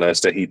 more or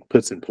less, that he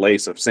puts in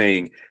place of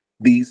saying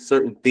these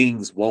certain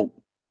things won't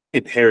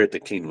inherit the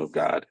kingdom of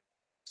God.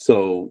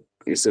 So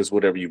it says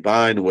whatever you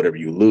bind, whatever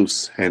you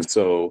loose. And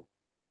so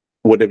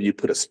whatever you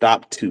put a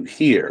stop to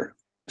here.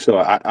 So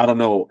I don't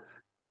know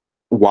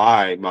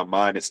why my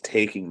mind is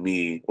taking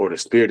me, or the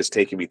Spirit is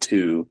taking me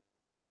to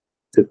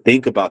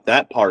think about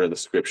that part of the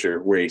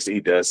scripture where he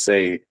does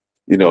say,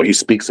 you know, he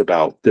speaks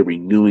about the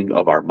renewing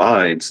of our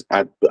minds.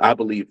 I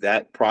believe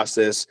that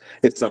process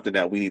is something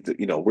that we need to,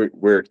 you know,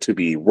 we're to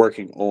be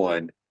working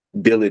on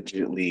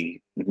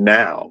diligently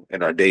now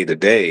in our day to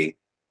day,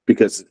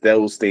 because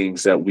those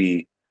things that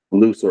we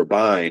loose or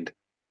bind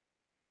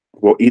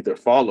will either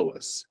follow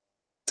us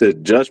to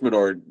judgment,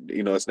 or,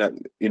 you know, it's not,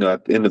 you know,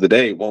 at the end of the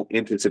day, it won't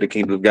enter into the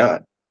kingdom of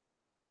God.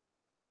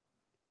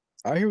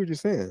 I hear what you're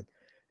saying.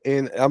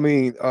 And I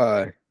mean,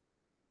 I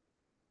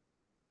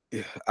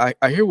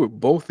hear what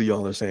both of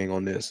y'all are saying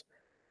on this,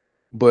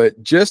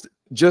 but just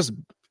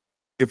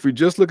if we're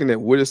just looking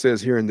at what it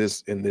says here in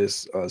this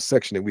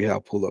section that we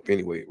have pulled up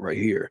anyway, right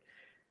here,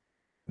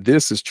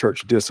 this is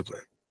church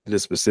discipline that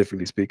is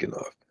specifically speaking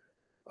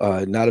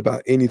of, not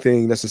about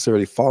anything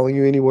necessarily following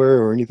you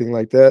anywhere or anything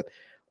like that.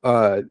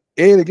 And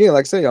again,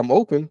 like I say, I'm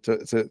open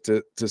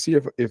to see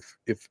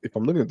if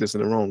I'm looking at this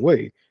in the wrong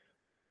way,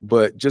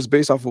 but just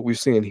based off what we're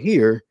seeing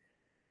here,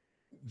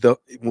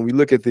 when we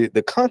look at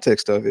the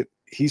context of it,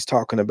 he's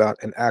talking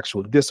about an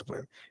actual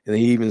discipline. And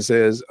he even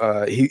says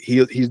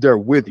he's there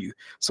with you.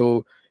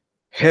 So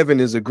heaven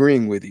is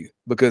agreeing with you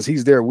because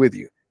he's there with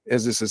you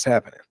as this is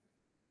happening.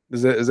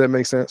 Does that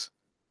make sense?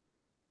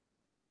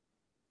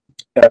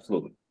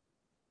 Absolutely.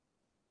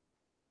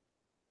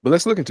 But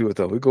let's look into it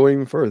though. We go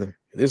even further.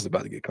 This is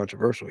about to get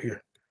controversial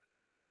here.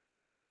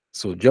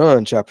 So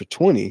John chapter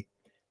 20,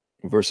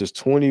 verses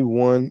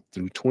 21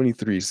 through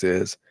 23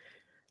 says,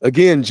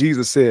 again,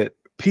 Jesus said,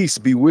 peace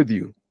be with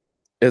you.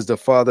 As the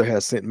Father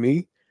has sent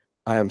me,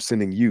 I am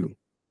sending you.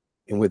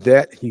 And with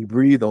that, he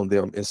breathed on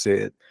them and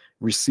said,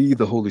 receive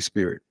the Holy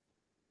Spirit.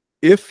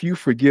 If you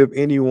forgive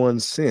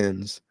anyone's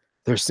sins,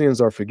 their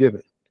sins are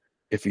forgiven.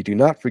 If you do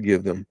not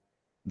forgive them,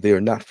 they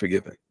are not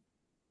forgiven.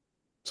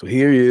 So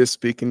here he is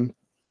speaking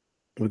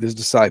with his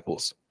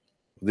disciples.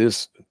 The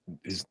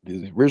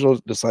original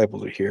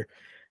disciples are here,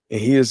 and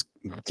he is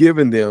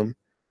giving them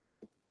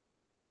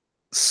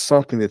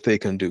something that they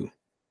can do.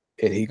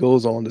 And he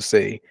goes on to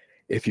say,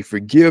 if you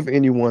forgive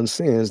anyone's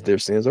sins, their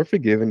sins are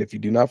forgiven. If you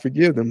do not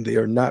forgive them, they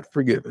are not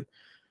forgiven.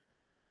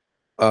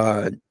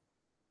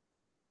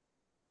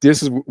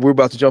 This is we're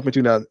about to jump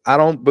into now. I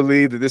don't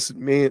believe that this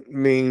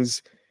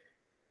means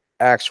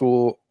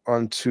actual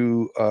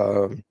unto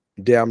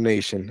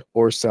damnation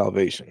or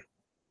salvation.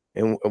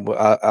 And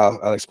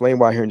I'll explain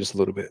why here in just a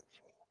little bit.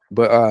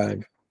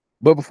 But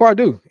before I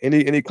do,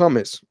 any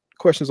comments,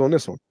 questions on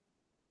this one?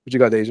 What you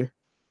got, Deja?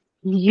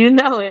 You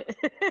know it.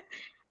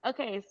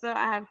 Okay, so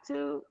I have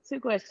two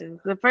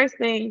questions. The first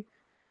thing,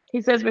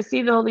 he says,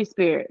 receive the Holy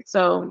Spirit.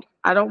 So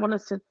I don't want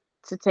us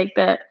to take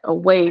that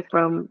away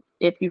from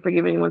if you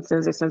forgive anyone's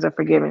sins, their sins are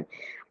forgiven.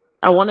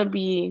 I want to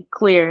be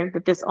clear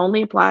that this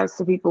only applies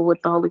to people with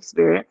the Holy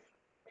Spirit.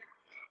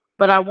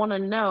 But I want to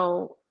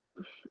know,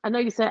 I know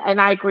you said,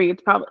 and I agree,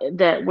 it's probably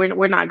that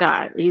we're not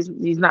God. He's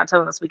not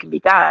telling us we can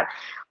be God.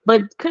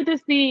 But could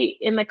this be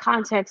in the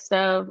context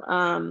of,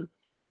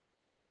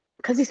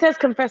 because he says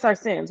confess our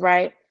sins,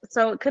 right?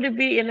 So could it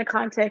be in the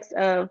context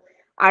of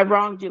I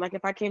wronged you? Like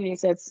if I came to you and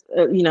said,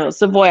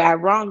 Savoy, I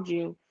wronged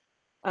you.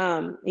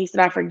 He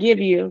said, I forgive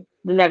you.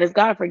 Then that is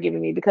God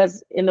forgiving me.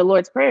 Because in the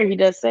Lord's Prayer, he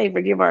does say,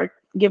 forgive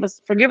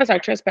us our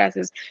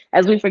trespasses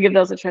as we forgive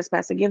those that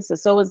trespass against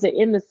us. So is it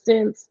in the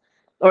sense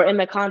or in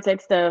the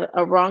context of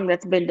a wrong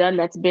that's been done,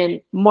 that's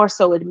been more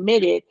so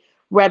admitted,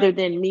 rather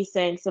than me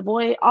saying,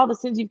 Savoy, all the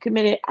sins you've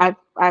committed, I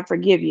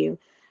forgive you.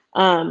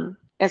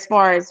 As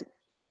far as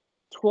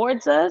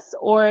towards us,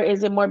 or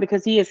is it more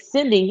because he is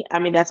sending, I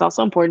mean, that's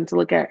also important to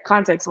look at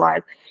context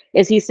wise,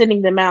 is he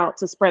sending them out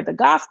to spread the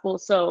gospel?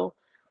 So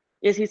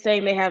is he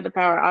saying they have the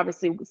power,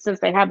 obviously, since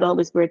they have the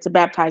Holy Spirit, to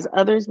baptize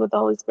others with the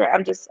Holy Spirit?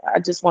 I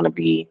just want to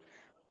be,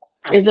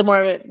 is it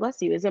more of a,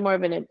 bless you, is it more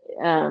of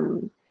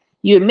an,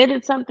 you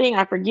admitted something,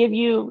 I forgive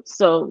you,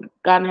 so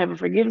God in heaven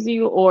forgives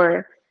you,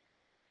 or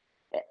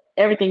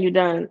everything you've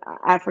done,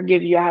 I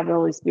forgive you, I have the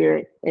Holy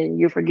Spirit, and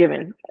you're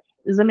forgiven?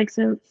 Does that make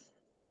sense?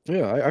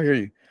 Yeah, I hear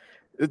you.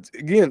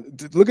 Again,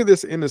 look at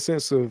this in the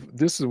sense of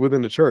this is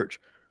within the church.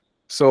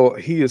 So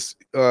he is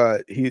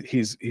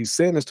he's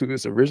saying this to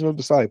his original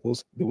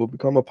disciples that will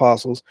become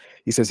apostles.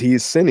 He says he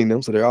is sending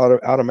them, so they're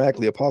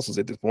automatically apostles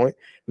at this point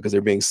because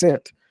they're being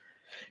sent,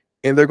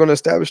 and they're going to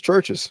establish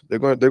churches. They're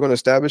going to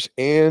establish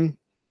and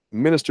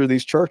minister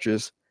these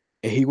churches.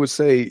 And he would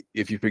say,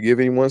 if you forgive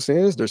anyone's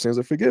sins, their sins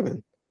are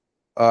forgiven.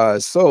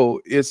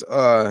 So it's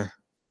the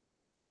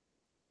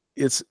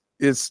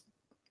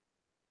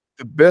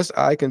best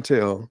I can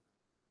tell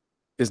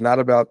is not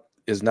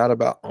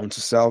about unto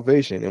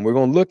salvation. And we're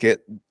going to look at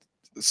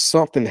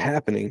something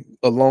happening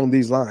along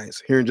these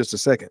lines here in just a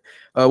second.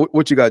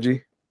 What you got,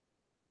 G?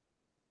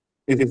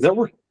 Is that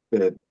where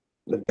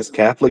as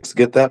Catholics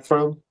get that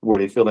from? Where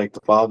they feel like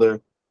the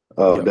Father,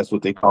 Yeah. that's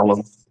what they call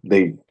him.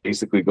 They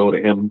basically go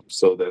to him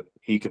so that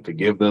he can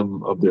forgive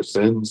them of their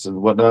sins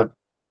and whatnot.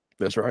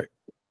 That's right.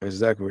 That's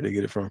exactly where they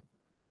get it from.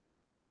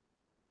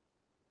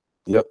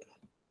 Yep.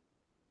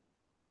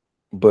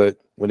 But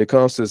when it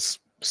comes to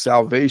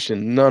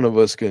salvation, none of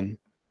us can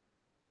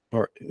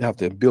or have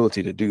the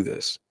ability to do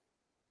this.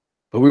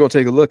 But we're going to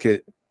take a look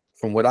at,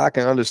 from what I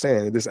can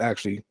understand, this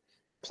actually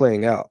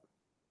playing out.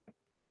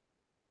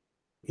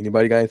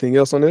 Anybody got anything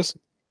else on this?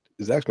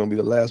 This is actually going to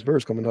be the last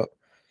verse coming up.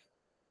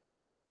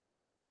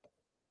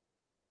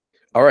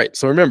 All right.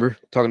 So remember,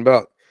 talking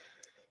about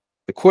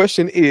the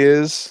question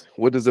is,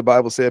 what does the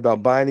Bible say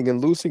about binding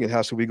and loosing, and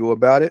how should we go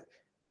about it?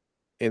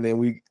 And then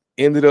we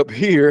ended up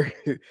here.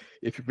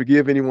 If you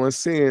forgive anyone's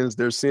sins,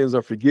 their sins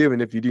are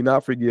forgiven. If you do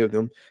not forgive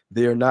them,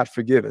 they are not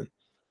forgiven.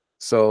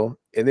 So,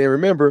 and then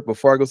remember,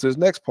 before I go to this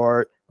next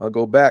part, I'll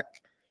go back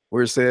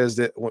where it says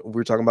that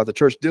we're talking about the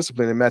church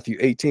discipline in Matthew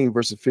 18,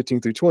 verses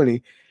 15 through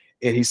 20.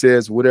 And he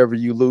says, whatever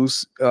you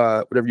loose,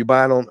 whatever you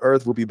bind on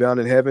earth will be bound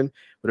in heaven.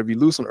 Whatever you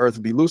loose on earth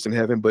will be loosed in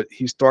heaven. But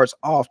he starts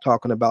off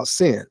talking about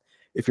sin.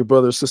 If your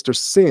brother or sister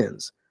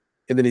sins,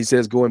 and then he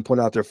says, go and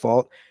point out their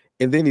fault.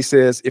 And then he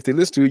says, if they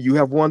listen to you, you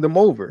have won them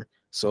over.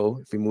 So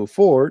if we move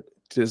forward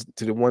to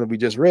the one that we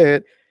just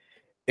read,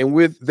 and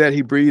with that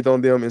he breathed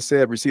on them and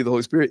said, receive the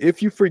Holy Spirit.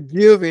 If you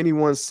forgive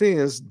anyone's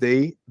sins,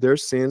 their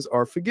sins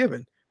are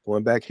forgiven.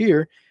 Going back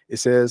here, it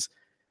says,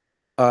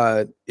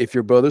 if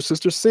your brother or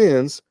sister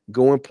sins,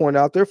 go and point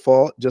out their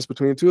fault just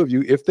between the two of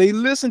you. If they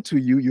listen to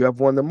you, you have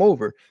won them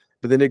over.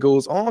 But then it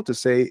goes on to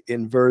say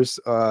in verse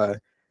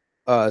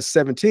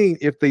 17,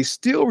 if they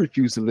still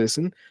refuse to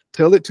listen,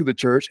 tell it to the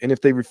church. And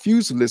if they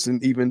refuse to listen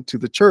even to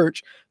the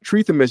church,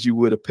 treat them as you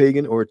would a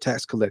pagan or a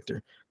tax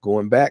collector.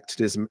 Going back to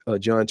this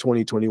John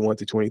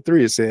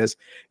 20:21-23, it says,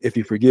 if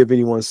you forgive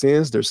anyone's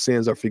sins, their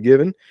sins are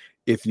forgiven.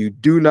 If you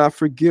do not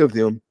forgive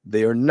them,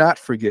 they are not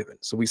forgiven.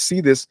 So we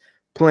see this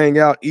playing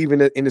out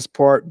even in this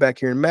part back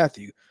here in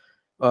Matthew.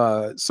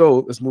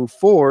 So let's move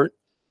forward.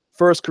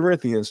 1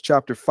 Corinthians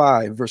chapter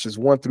 5, verses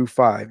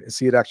 1-5, and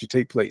see it actually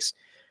take place.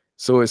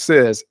 So it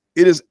says,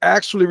 it is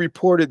actually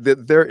reported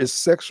that there is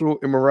sexual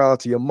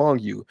immorality among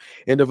you,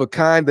 and of a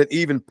kind that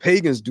even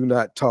pagans do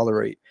not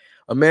tolerate.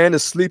 A man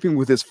is sleeping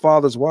with his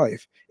father's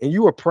wife, and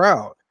you are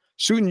proud.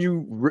 Shouldn't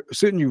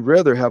you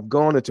rather have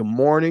gone into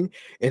mourning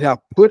and have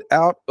put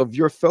out of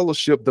your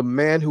fellowship the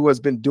man who has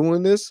been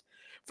doing this?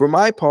 For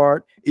my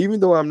part, even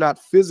though I'm not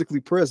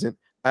physically present,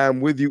 I am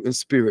with you in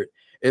spirit.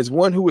 As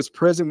one who is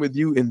present with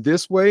you in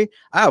this way,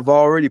 I have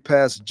already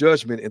passed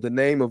judgment in the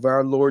name of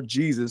our Lord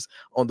Jesus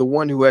on the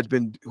one who has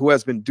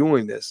been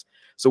doing this.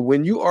 So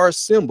when you are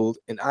assembled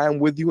and I am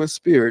with you in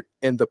spirit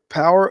and the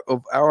power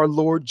of our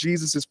Lord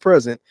Jesus is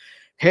present,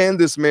 hand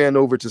this man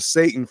over to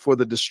Satan for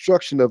the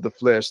destruction of the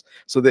flesh,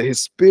 so that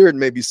his spirit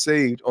may be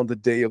saved on the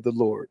day of the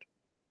Lord.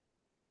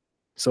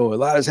 So a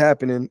lot is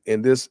happening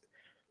in this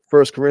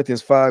 1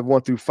 Corinthians 5,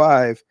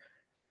 1-5.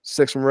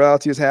 Sexual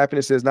morality is happening.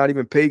 It says not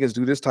even pagans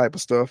do this type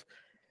of stuff.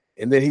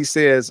 And then he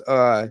says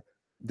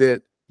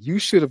that you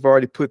should have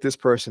already put this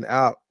person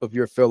out of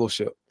your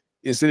fellowship.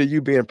 Instead of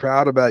you being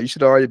proud about it, you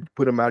should already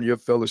put him out of your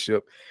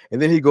fellowship.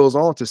 And then he goes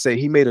on to say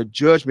he made a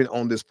judgment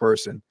on this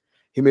person.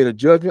 He made a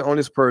judgment on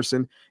this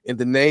person in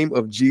the name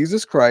of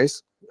Jesus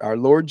Christ, our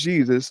Lord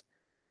Jesus,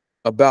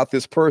 about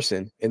this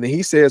person. And then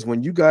he says,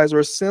 when you guys are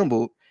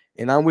assembled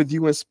and I'm with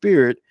you in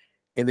spirit,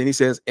 and then he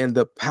says, and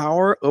the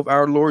power of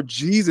our Lord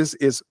Jesus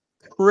is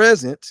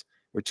present,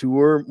 where two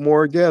or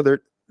more are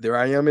gathered, there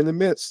I am in the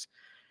midst.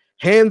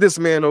 Hand this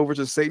man over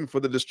to Satan for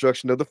the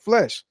destruction of the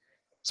flesh.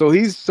 So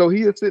he is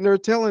sitting there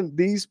telling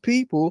these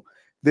people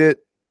that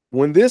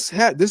when this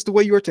is the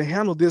way you are to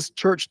handle this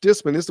church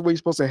discipline. This is the way you're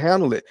supposed to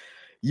handle it.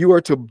 You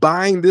are to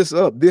bind this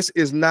up. This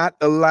is not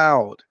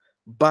allowed.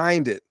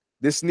 Bind it.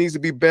 This needs to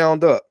be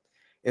bound up.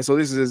 And so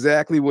this is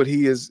exactly what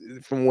he is,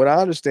 from what I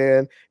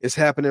understand, is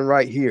happening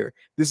right here.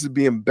 This is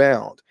being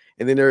bound.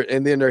 And then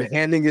they're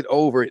handing it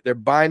over. They're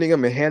binding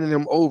him and handing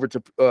him over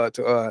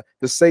to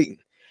Satan.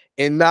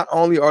 And not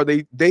only are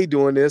they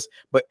doing this,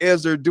 but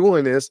as they're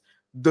doing this,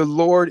 the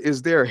Lord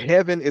is there.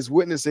 Heaven is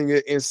witnessing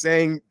it and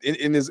saying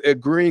and is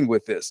agreeing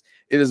with this.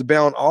 It is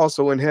bound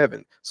also in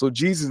heaven. So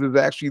Jesus is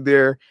actually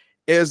there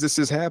as this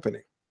is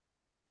happening.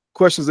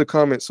 Questions or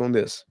comments on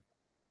this?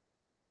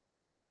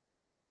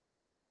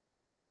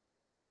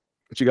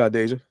 What you got,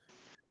 Deja?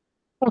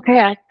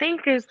 Okay, I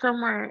think there's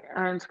somewhere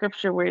in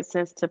scripture where it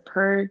says to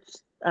purge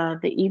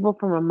the evil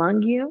from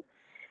among you.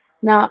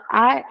 Now,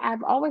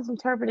 I've always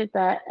interpreted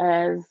that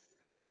as,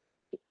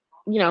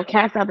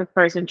 cast out this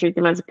person, treat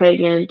them as a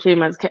pagan, treat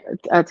them as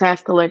a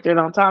tax collector,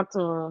 don't talk to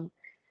them.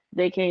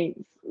 They can't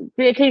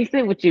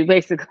sit with you,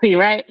 basically,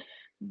 right?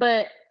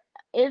 But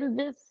in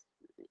this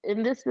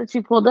that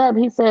you pulled up,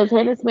 he says,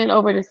 hand this man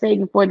over to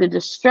Satan for the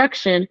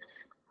destruction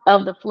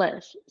of the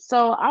flesh.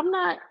 So I'm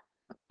not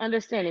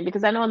understanding,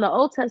 because I know in the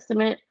Old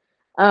Testament,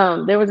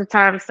 there was a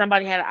time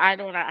somebody had an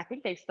idol, and I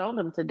think they stoned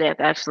them to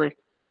death, actually.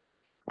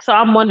 So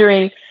I'm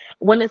wondering,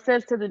 when it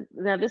says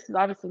now this is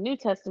obviously New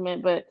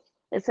Testament, but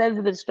it says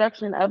the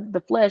destruction of the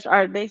flesh.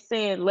 Are they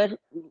saying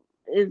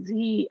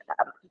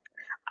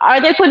are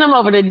they putting him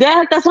over to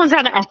death? That's what I'm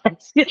trying to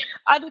ask.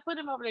 Are they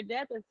putting him over to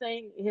death and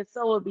saying his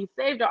soul will be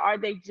saved, or are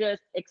they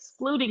just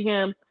excluding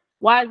him?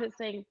 Why is it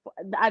saying?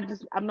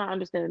 I'm not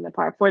understanding that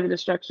part, for the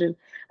destruction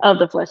of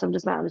the flesh. I'm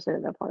just not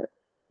understanding that part.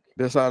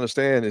 That's I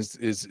understand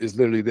is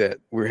literally that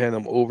we're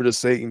handing him over to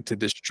Satan to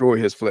destroy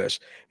his flesh,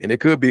 and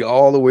it could be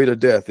all the way to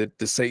death that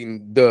the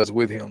Satan does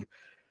with him.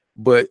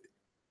 But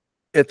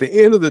at the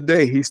end of the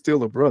day, he's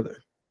still a brother.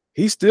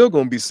 He's still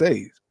going to be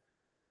saved.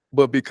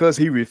 But because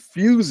he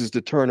refuses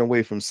to turn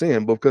away from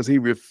sin, because he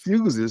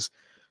refuses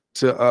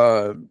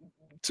to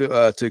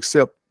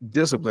accept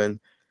discipline,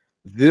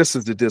 this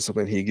is the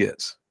discipline he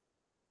gets.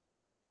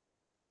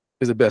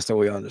 Is the best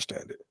way I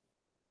understand it.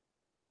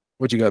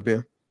 What you got,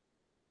 Ben?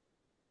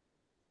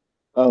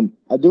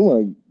 I do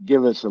want to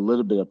give us a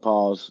little bit of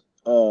pause,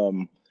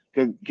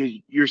 because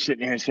you're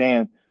sitting here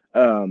saying,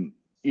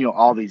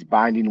 all these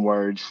binding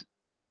words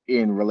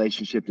in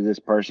relationship to this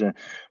person.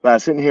 But I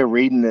was sitting here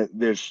reading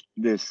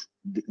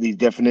these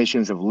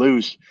definitions of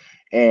loose,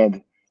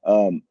 and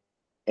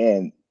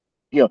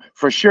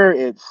for sure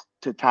it's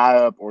to tie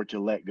up or to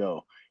let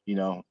go,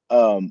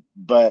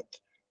 but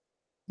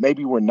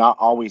maybe we're not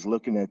always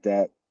looking at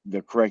that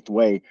the correct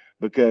way,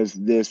 because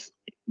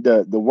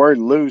the word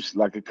loose,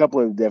 like a couple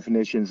of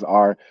definitions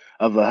are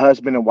of a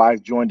husband and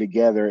wife joined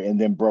together and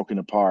then broken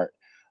apart.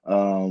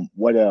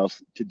 What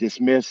else? To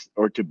dismiss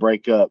or to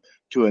break up,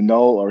 to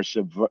annul or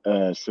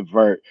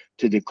subvert,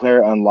 to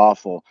declare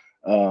unlawful,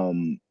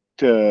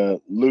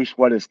 to loose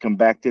what is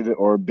compacted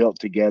or built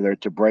together,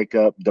 to break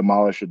up,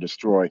 demolish, or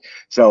destroy.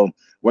 So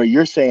where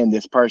you're saying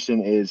this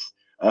person is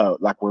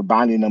like we're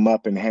binding them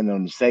up and handing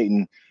them to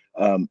Satan,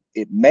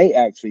 it may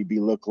actually be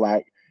look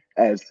like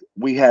as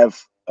we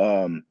have,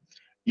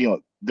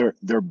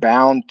 they're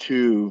bound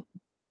to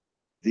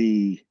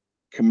the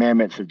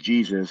commandments of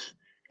Jesus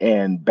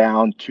and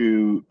bound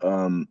to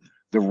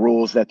the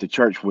rules that the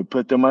church would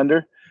put them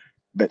under.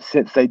 But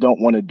since they don't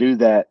want to do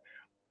that,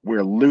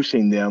 we're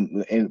loosing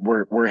them and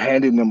we're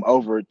handing them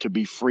over to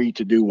be free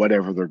to do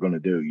whatever they're going to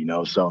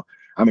do, So,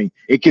 I mean,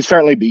 it can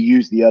certainly be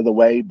used the other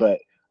way, but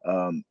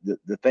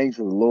the things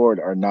of the Lord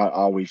are not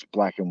always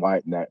black and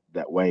white in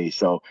that way.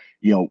 So,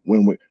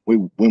 when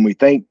we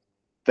think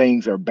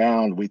things are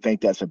bound, we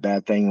think that's a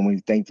bad thing. And we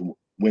think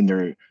when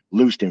they're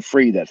loosed and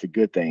free, that's a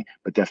good thing,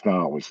 but that's not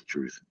always the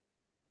truth.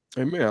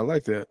 Amen. I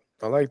like that.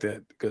 I like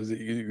that because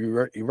you're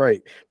right. You're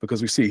right,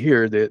 because we see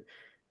here that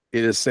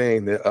it is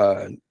saying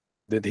that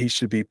that he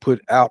should be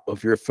put out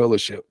of your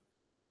fellowship,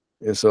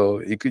 and so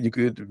you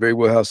could very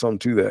well have something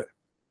to that.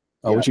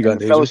 What you got,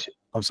 Deja?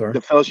 I'm sorry.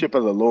 The fellowship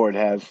of the Lord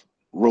has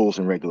rules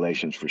and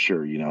regulations for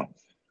sure.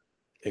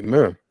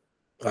 Amen.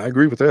 I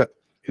agree with that.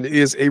 It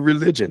is a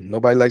religion.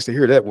 Nobody likes to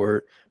hear that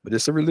word, but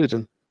it's a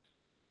religion.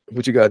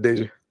 What you got,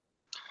 Deja?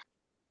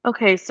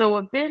 Okay, so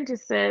what Ben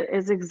just said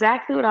is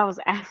exactly what I was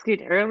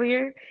asking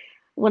earlier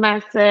when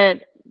I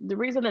said the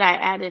reason that I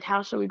added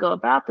how should we go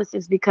about this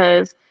is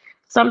because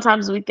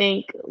sometimes we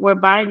think we're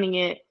binding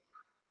it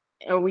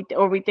or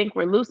we think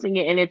we're loosing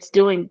it and it's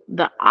doing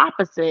the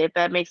opposite, if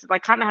that makes it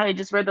like kind of how you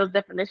just read those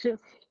definitions.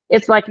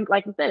 It's like you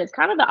said, it's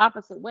kind of the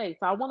opposite way.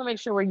 So I want to make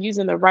sure we're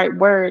using the right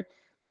word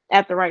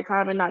at the right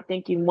time and not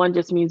thinking one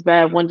just means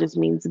bad, one just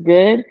means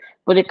good.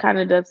 But it kind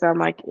of does sound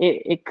like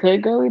it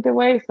could go either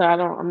way. So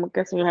I'm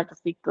guessing we have to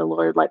speak to the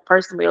Lord like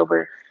personally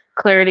over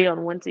clarity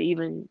on when to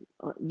even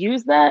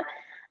use that.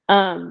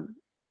 I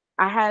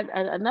had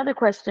another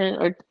question,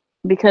 or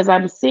because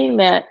I'm seeing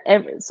that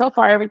so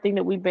far everything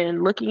that we've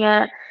been looking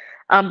at,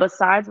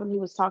 besides when he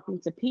was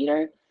talking to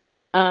Peter,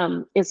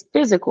 is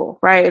physical,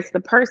 right? It's the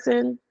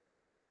person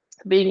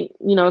being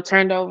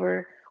turned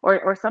over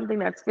or something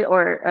that's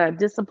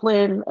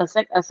discipline.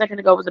 A second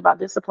ago was about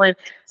discipline,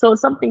 so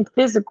it's something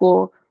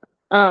physical.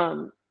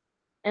 And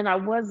I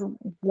was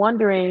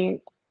wondering,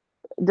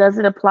 does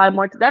it apply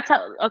more to that's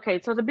how okay,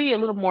 so to be a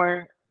little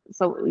more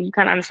so you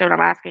kind of understand what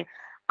I'm asking.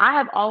 I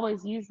have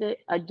always used it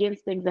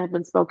against things that have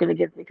been spoken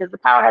against me because the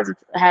power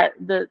had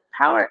the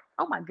power,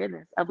 oh my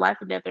goodness, of life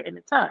and death are in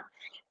the tongue.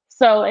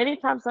 So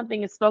anytime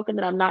something is spoken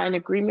that I'm not in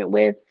agreement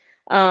with,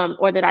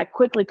 or that I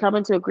quickly come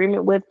into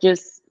agreement with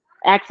just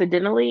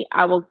accidentally,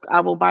 I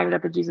will bind it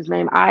up in Jesus'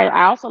 name.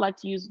 I also like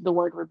to use the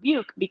word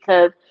rebuke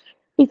because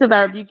he says,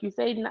 I rebuke you,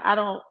 Satan. I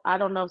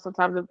don't know.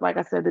 Sometimes it's like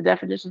I said, the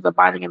definitions of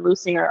binding and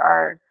loosing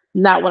are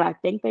not what I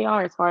think they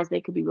are as far as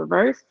they could be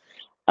reversed.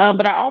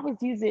 But I always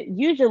use it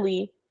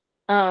usually,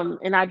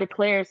 and I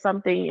declare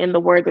something in the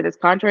word that is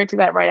contrary to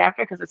that right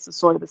after because it's the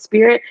sword of the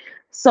spirit,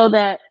 so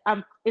that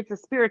it's a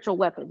spiritual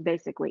weapon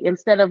basically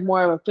instead of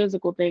more of a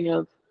physical thing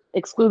of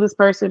exclude this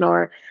person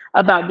or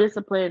about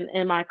discipline.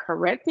 Am I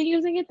correct in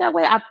using it that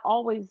way? I've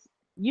always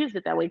used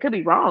it that way. It could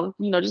be wrong,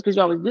 just because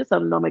you always do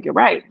something don't make it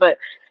right. But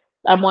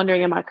I'm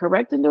wondering, am I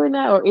correct in doing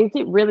that, or is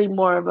it really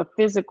more of a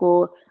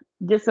physical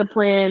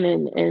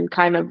discipline and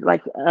kind of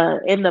like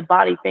in the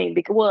body thing?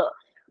 Because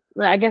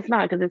I guess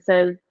not, because it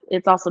says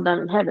it's also done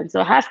in heaven,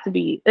 so it has to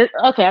be.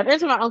 Okay, I've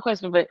answered my own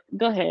question, but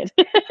go ahead.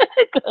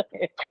 Go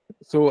ahead.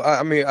 So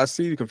I mean, I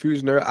see the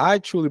confusion there. I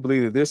truly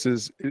believe that this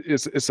is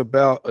it's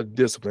about a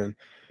discipline,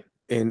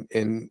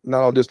 and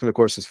not all discipline, of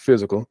course, is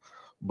physical,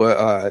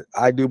 but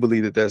I do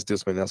believe that that's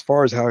discipline. As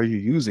far as how you're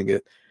using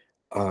it,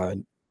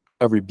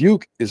 a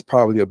rebuke is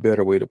probably a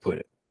better way to put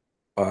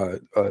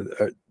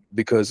it,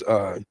 because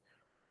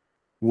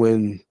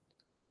when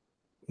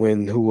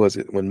who was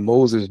it? When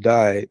Moses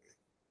died,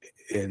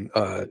 and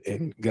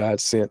God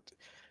sent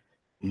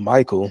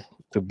Michael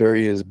to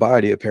bury his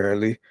body.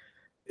 Apparently,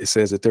 it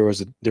says that there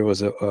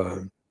was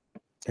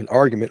an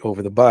argument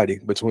over the body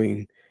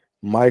between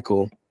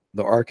Michael,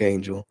 the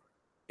archangel,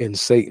 and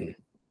Satan.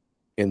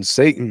 And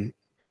Satan,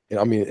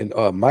 and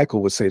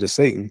Michael would say to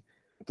Satan,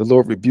 "The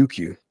Lord rebuke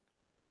you."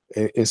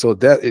 And so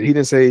that he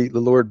didn't say the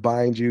Lord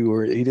bind you,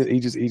 or he didn't. He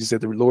just said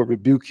the Lord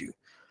rebuke you.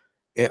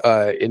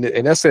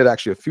 And that's said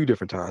actually a few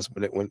different times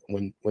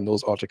when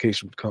those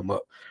altercations would come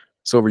up.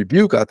 So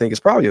rebuke, I think, is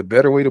probably a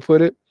better way to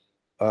put it.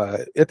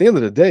 At the end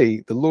of the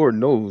day, the Lord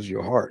knows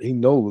your heart. He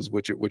knows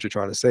what you're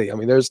trying to say. I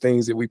mean, there's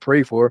things that we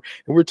pray for,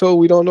 and we're told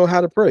we don't know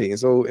how to pray, and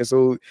so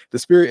the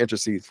Spirit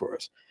intercedes for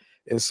us.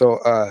 And so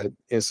I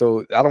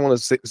don't want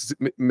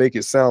to make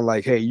it sound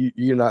like, hey,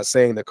 you're not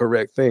saying the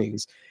correct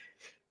things.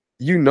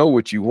 You know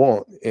what you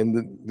want,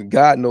 and the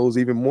God knows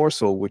even more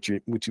so what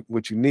you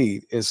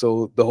need. And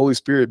so the Holy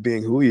Spirit,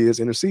 being who He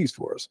is, intercedes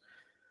for us.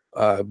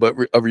 But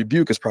a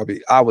rebuke is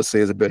probably, I would say,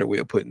 is a better way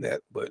of putting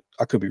that. But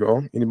I could be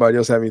wrong. Anybody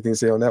else have anything to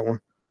say on that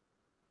one?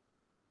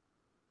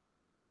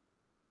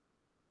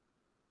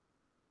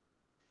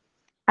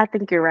 I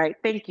think you're right.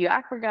 Thank you.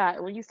 I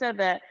forgot when you said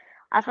that.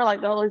 I feel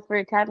like the Holy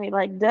Spirit tapped me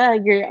like, duh,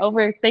 you're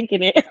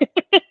overthinking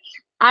it.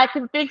 I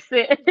can fix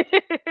it.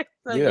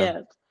 So Yeah.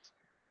 yes.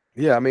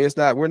 Yeah, I mean,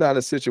 we're not in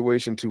a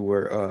situation to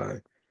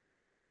where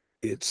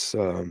it's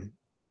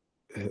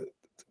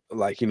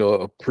like,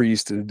 a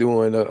priest is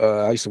doing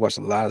I used to watch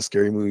a lot of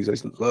scary movies. I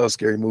used to love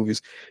scary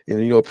movies.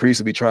 And a priest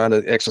would be trying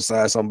to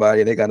exorcise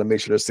somebody and they got to make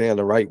sure they're saying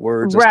the right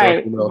words and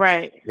stuff, Right,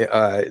 right.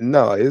 Yeah,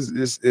 no,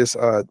 it's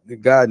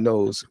God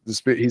knows the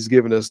spirit. He's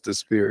given us the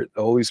spirit.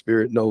 The Holy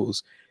Spirit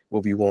knows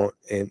what we want,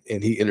 and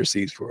he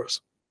intercedes for us.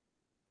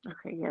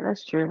 Okay, yeah,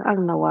 that's true. I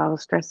don't know why I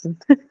was stressing.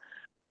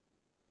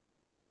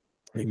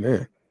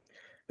 Amen.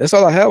 That's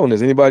all I have on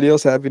this. Anybody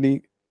else have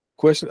any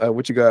question?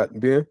 What you got,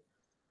 Ben?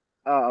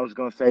 I was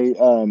gonna say,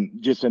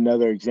 just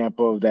another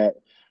example of that,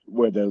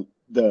 where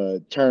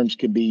the terms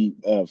can be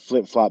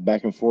flip flop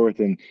back and forth.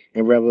 And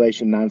in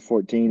Revelation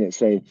 9:14, it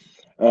say,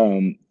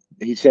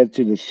 he said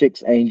to the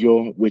sixth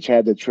angel which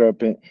had the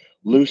trumpet,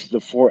 loose the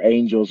four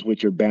angels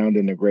which are bound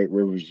in the great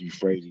rivers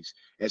Euphrates.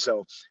 And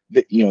so,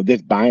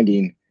 this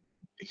binding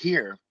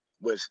here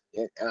was,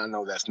 and I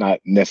know that's not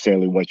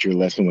necessarily what your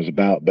lesson was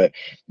about, but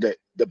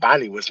the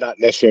binding was not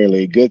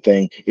necessarily a good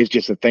thing. It's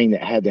just a thing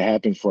that had to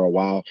happen for a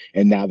while,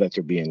 and now that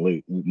they're being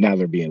loose, now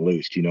they're being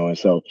loosed, And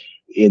so,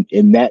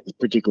 in that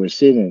particular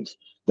sentence,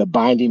 the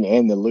binding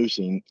and the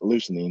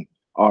loosening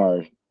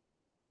are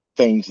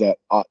things that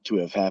ought to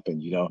have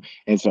happened.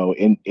 And so,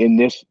 in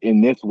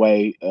this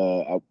way,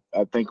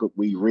 I think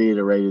we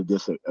reiterated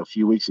this a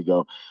few weeks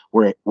ago.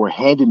 We're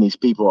handing these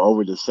people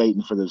over to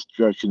Satan for the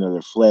destruction of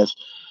their flesh,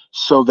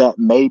 so that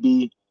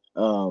maybe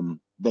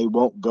they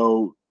won't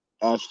go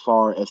as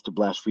far as to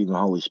blaspheme the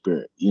Holy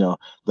Spirit.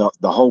 The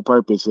whole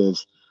purpose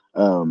is,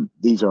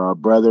 these are our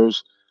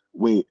brothers.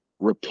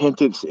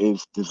 Repentance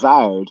is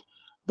desired,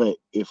 but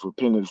if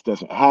repentance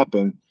doesn't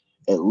happen,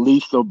 at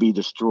least they'll be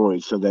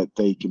destroyed so that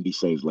they can be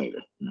saved later.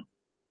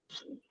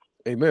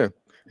 Amen.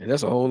 And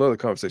that's a whole other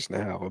conversation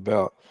to have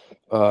about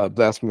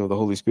blasphemy of the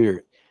Holy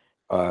Spirit.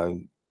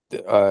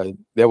 That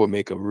would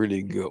make a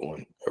really good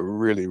one, a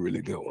really,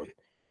 really good one.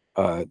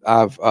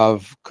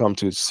 I've come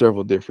to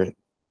several different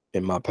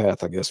in my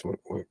path, I guess,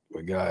 with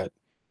God.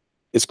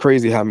 It's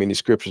crazy how many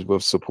scriptures will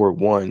support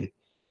one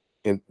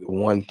in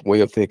one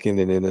way of thinking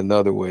and in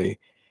another way,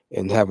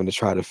 and having to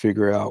try to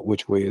figure out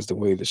which way is the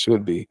way that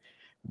should be.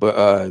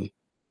 But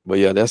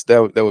yeah,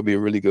 that would be a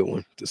really good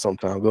one to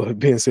sometime. Though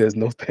Ben says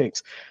no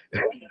thanks.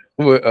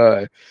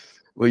 but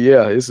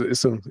yeah, it's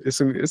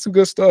some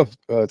good stuff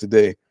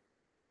today.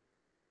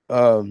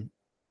 The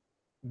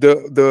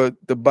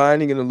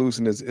binding and the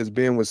loosening, as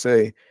Ben would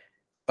say,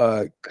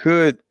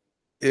 could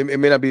it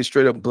may not be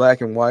straight up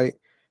black and white,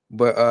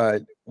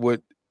 but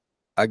what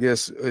I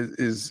guess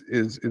is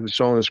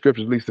shown in the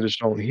scriptures, at least that is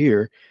shown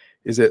here,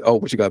 is that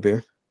what you got,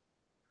 Ben?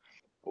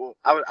 Well,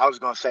 I was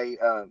going to say,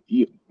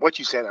 what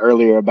you said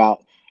earlier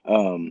about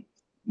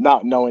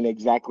not knowing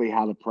exactly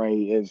how to pray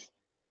is,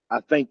 I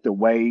think,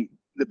 the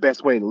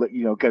best way to look,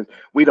 because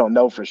we don't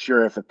know for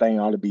sure if a thing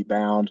ought to be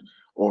bound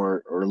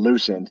or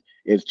loosened.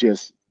 It's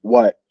just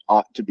what's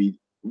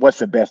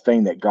the best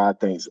thing that God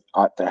thinks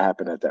ought to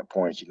happen at that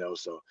point.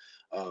 So,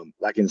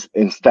 like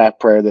in staff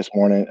prayer this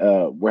morning,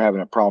 we're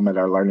having a problem at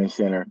our learning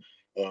center,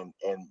 and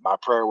my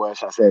prayer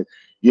was, I said,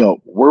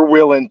 we're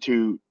willing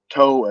to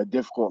toe a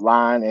difficult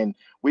line, and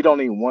we don't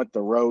even want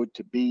the road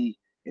to be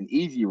an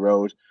easy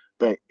road.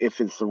 But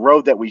if it's the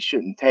road that we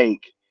shouldn't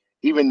take,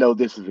 even though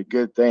this is a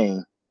good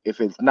thing,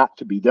 if it's not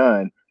to be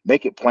done,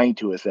 make it plain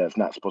to us that it's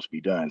not supposed to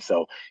be done.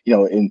 So,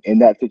 in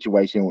that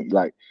situation,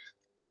 like,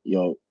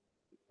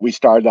 we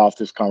started off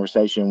this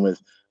conversation with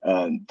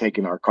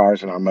taking our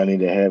cars and our money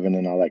to heaven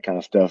and all that kind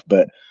of stuff.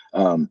 But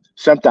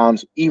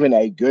sometimes even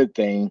a good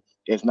thing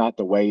is not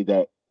the way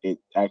that it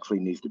actually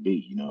needs to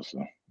be,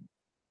 so.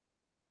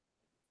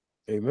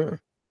 Amen.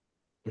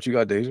 What you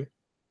got, Deja?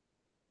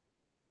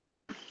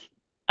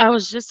 I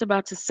was just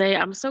about to say,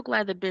 I'm so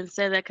glad that Ben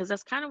said that because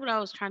that's kind of what I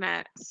was trying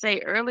to say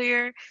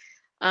earlier.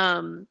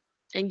 Um,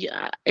 and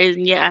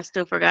yeah, I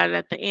still forgot it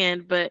at the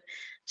end, but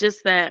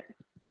just that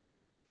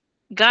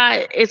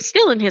God, it's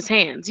still in His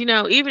hands.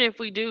 Even if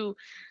we do,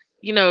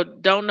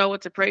 don't know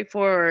what to pray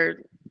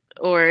for,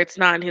 or it's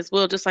not in His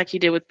will, just like He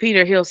did with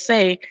Peter, He'll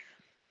say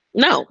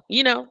no.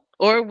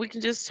 Or we can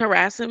just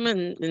harass Him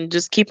and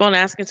just keep on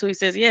asking until He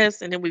says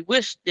yes, and then we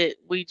wish that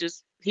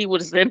He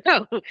would have said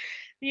no.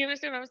 You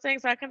understand what I'm saying?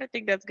 So I kind of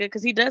think that's good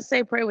because He does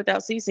say pray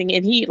without ceasing,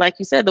 and He, like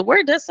you said, the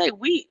Word does say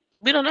we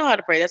don't know how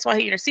to pray. That's why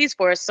He intercedes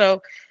for us.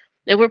 So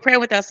if we're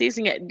praying without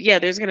ceasing, yeah,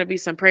 there's going to be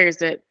some prayers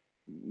that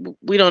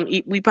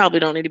we probably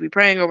don't need to be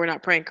praying, or we're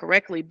not praying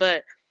correctly,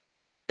 but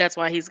that's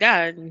why He's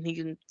God, and He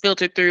can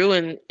filter through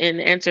and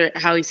answer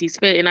how He sees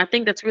fit. And I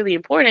think that's really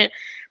important,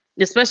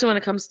 especially when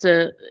it comes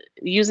to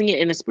using it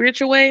in a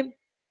spiritual way.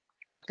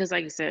 Because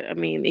like you said, I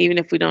mean, even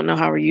if we don't know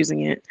how we're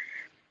using it,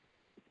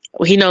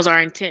 well, He knows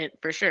our intent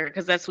for sure.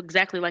 Because that's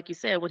exactly like you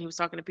said when He was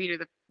talking to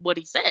Peter. What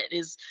He said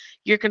is,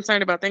 you're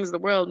concerned about things of the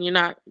world, and you're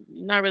not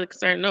really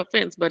concerned. No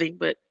offense, buddy,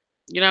 but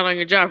you're not on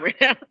your job right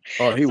now.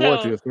 Oh, he wanted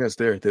the So offense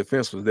there. The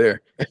offense was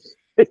there.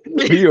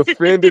 He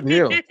offended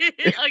him.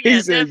 Oh He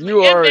yeah, said,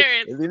 definitely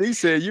embarrassed. and then he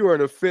said, you are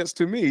an offense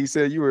to me. He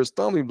said, you were a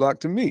stumbling block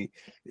to me.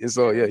 And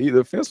so, yeah, the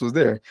offense was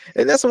there.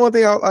 And that's the one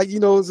thing I as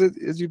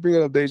you bring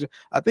it up, Deja,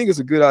 I think it's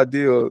a good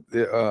idea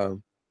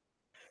that,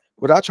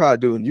 what I try to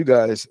do, and you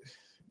guys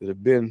that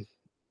have been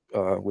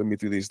with me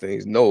through these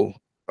things know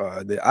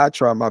that I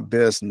try my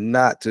best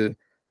not to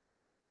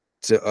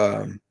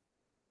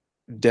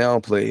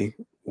downplay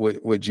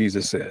what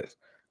Jesus says.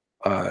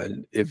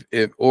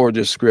 If or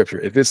just scripture,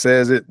 if it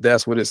says it,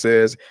 that's what it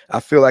says. I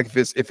feel like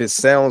if it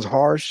sounds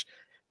harsh,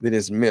 then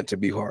it's meant to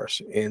be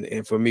harsh,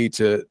 and for me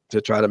to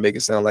try to make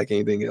it sound like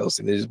anything else,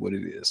 and it is what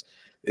it is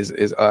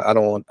I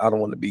don't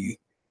want to be,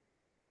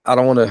 I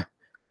don't want to.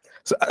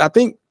 So I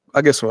think,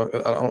 I guess,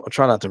 I'll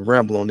try not to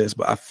ramble on this,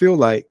 but I feel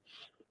like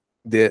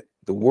that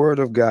the word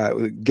of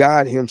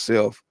God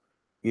himself,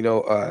 he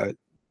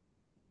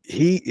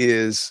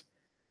is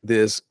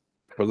this,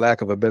 for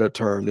lack of a better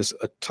term, this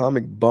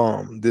atomic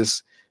bomb,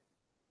 this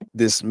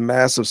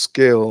massive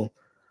scale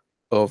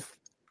of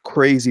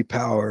crazy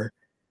power,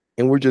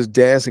 and we're just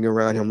dancing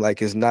around him like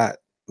he's not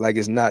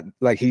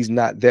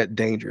that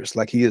dangerous,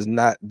 like he is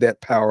not that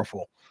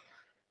powerful.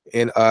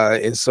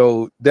 And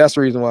so that's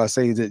the reason why I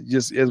say that,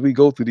 just as we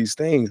go through these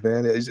things,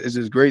 man, it's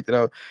just great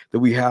that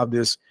we have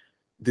this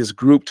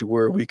group to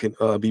where we can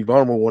be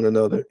vulnerable with one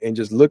another and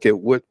just look at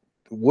what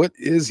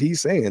is he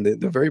saying, that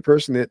the very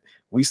person that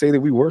we say that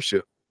we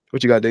worship.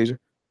 What you got, Deja?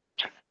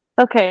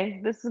 Okay,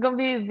 this is gonna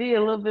be a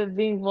little bit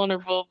being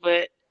vulnerable,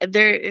 but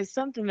there is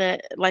something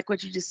that, like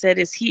what you just said,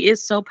 is he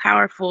is so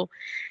powerful.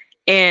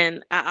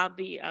 And I'll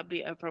be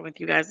upfront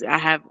with you guys. I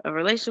have a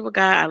relationship with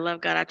God. I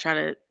love God. I try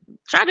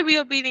to be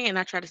obedient, and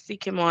I try to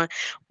seek him on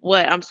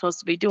what I'm supposed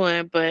to be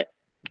doing, but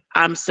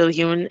I'm still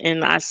human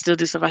and I still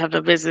do stuff I have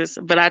no business.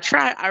 But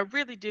I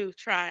really do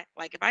try.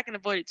 Like, if I can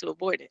avoid it, to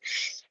avoid it.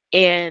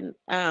 And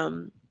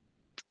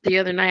the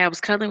other night I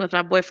was cuddling with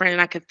my boyfriend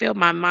and I could feel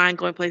my mind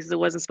going places it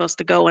wasn't supposed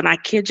to go. And I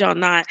kid y'all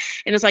not.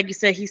 And it's like you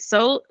said,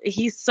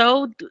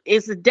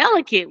 it's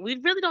delicate. We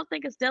really don't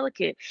think it's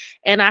delicate.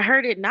 And I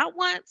heard it not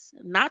once,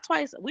 not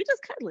twice. We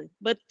just cuddling,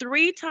 but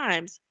 3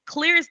 times,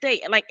 clear as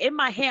day. Like, in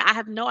my head, I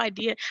have no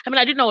idea. I mean,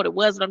 I didn't know what it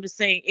was, but I'm just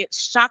saying it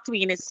shocked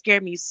me and it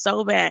scared me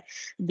so bad.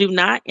 Do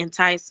not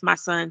entice my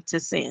son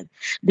to sin.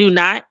 Do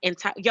not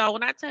entice y'all.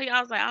 When I tell you,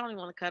 I was like, I don't even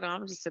want to cuddle.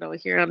 I'm just sit over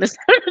here on this.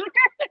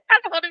 I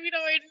don't want to be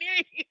nowhere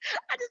near you.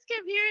 I just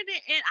kept hearing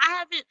it, and I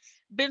haven't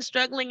been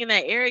struggling in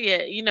that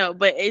area,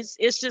 but it's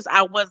just,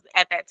 I was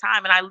at that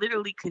time, and I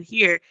literally could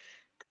hear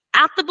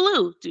out the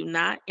blue, do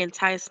not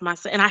entice my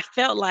son. And I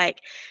felt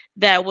like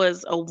that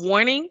was a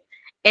warning.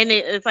 And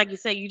it's like you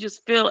say, you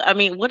just feel, I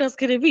mean, what else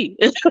could it be?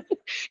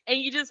 And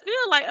you just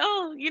feel like,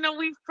 oh,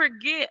 we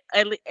forget.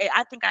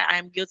 I think I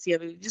am guilty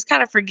of it. We just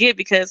kind of forget,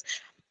 because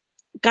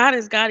God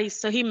is God.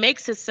 He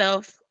makes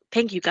himself,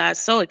 thank you, God,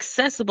 so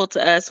accessible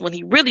to us when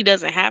he really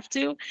doesn't have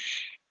to.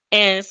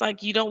 And it's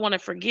like, you don't want to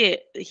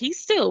forget, he's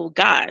still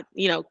God,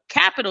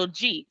 capital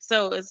G.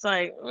 So it's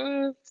like,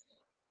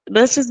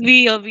 let's just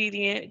be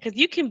obedient, because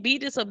you can be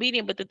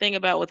disobedient. But the thing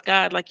about with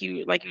God, like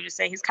you were just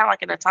saying, he's kind of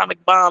like an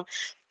atomic bomb.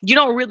 You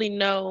don't really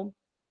know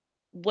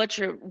what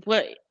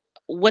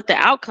the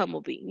outcome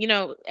will be.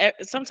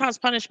 Sometimes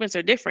punishments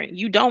are different.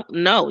 You don't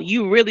know.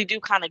 You really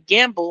do kind of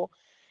gamble.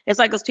 It's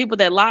like those people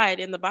that lied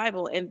in the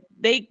Bible and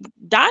they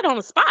died on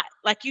the spot.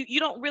 Like, you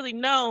don't really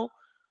know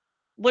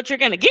what you're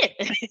gonna get.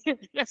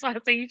 That's why I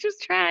say you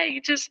just try.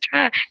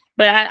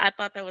 But I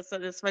thought that was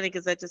funny,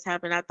 because that just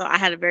happened. I thought I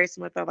had a very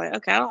similar thought, like,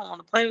 okay, I don't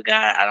want to play with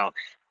God. I don't.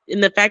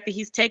 And the fact that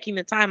he's taking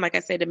the time, like I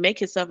said, to make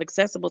himself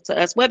accessible to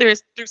us, whether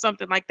it's through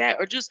something like that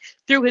or just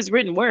through his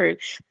written word,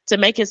 to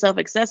make himself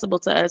accessible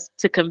to us,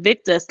 to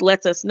convict us,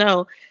 lets us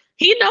know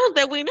he knows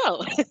that we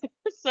know.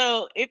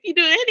 So if you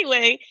do it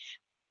anyway,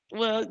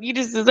 well, you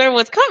just deserve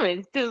what's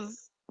coming.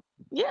 Because,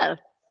 yeah.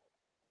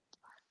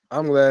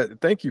 I'm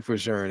glad. Thank you for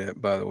sharing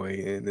that, by the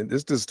way. And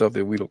this is stuff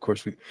that we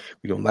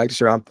don't like to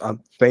share.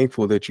 I'm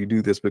thankful that you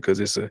do this, because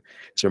it's a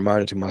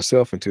reminder to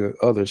myself and to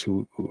others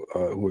who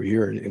are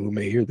here and who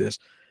may hear this.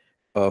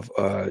 Of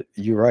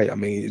you're right. I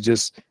mean, it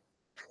just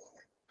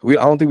I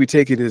don't think we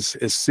take it as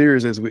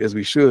serious as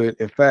we should.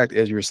 In fact,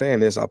 as you're saying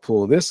this, I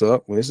pull this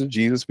up when this is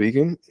Jesus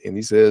speaking, and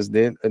he says,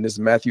 then, and this is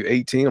Matthew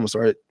 18. I'm gonna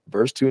start at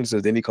verse 2, and it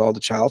says, then he called the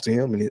child to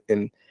him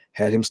and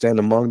had him stand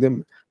among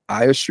them.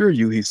 I assure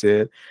you, he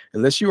said,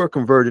 unless you are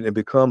converted and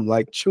become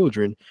like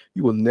children,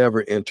 you will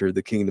never enter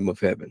the kingdom of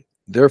heaven.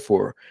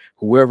 Therefore,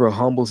 whoever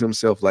humbles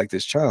himself like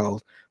this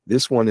child,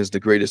 this one is the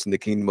greatest in the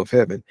kingdom of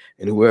heaven.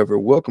 And whoever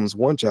welcomes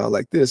one child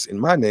like this in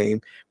my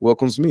name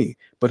welcomes me.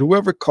 But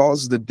whoever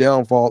causes the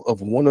downfall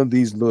of one of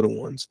these little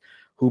ones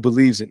who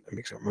believes in,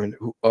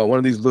 one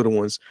of these little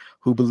ones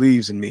who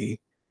believes in me,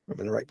 I'm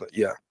in the right, but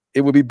yeah,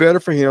 it would be better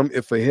for him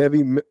if a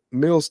heavy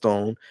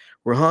millstone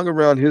were hung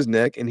around his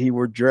neck and he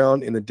were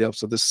drowned in the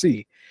depths of the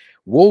sea.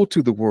 Woe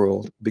to the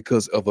world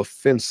because of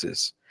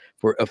offenses,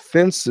 for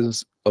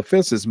offenses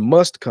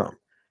must come,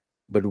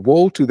 but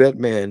woe to that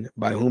man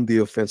by whom the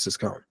offenses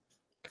come.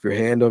 If your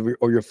hand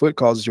or your foot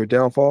causes your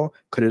downfall,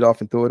 cut it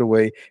off and throw it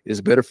away. It is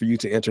better for you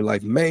to enter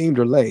life maimed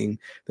or lame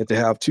than to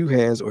have 2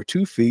 hands or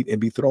 2 feet and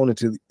be thrown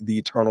into the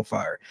eternal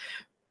fire.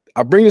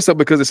 I bring this up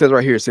because it says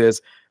right here, it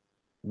says,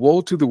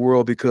 woe to the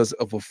world because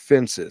of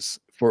offenses,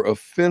 for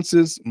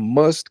offenses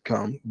must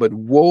come, but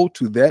woe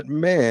to that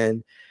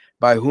man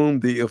by whom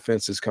the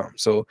offenses come.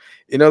 So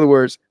in other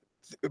words,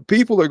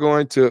 people are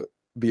going to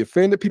be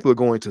offended. People are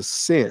going to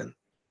sin.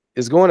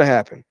 It's going to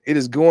happen. It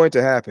is going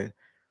to happen.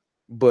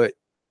 But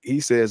he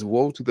says,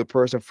 woe to the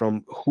person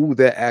from who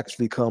that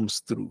actually comes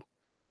through.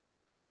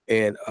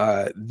 And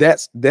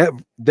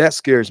that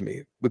scares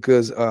me,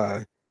 because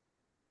I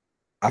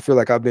feel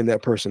like I've been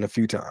that person a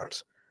few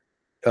times,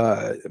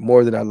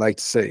 more than I'd like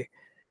to say.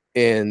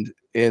 And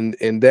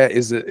that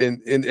is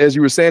and as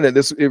you were saying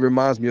that, it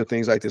reminds me of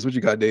things like this. What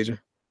you got, Deja?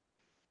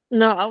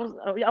 No,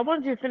 I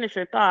wanted you to finish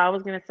your thought. I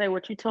was gonna say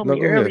what you told No, me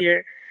go ahead.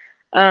 earlier.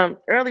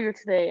 Earlier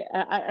today,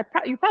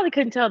 you probably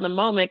couldn't tell in the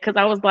moment because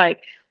I was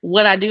like,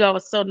 what I do, I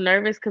was so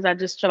nervous because I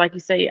just, like you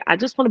say, I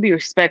just want to be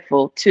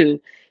respectful too.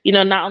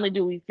 Not only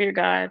do we fear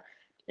God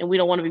and we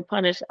don't want to be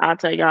punished. I'll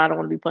tell you, I don't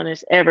want to be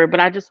punished ever, but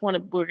I just want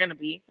to. We're gonna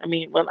be. I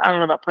mean, well, I don't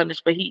know about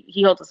punished, but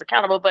he holds us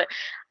accountable. But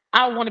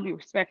I want to be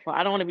respectful.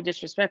 I don't want to be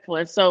disrespectful.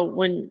 And so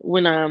when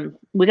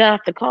we got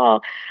off the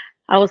call,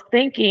 I was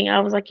thinking, I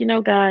was like,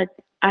 God,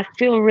 I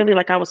feel really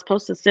like I was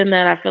supposed to send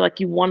that. I feel like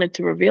you wanted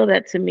to reveal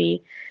that to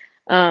me.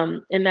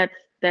 And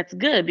that's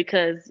good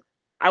because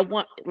I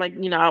want, like,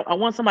 I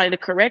want somebody to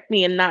correct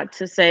me and not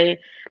to say,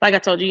 like I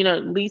told you,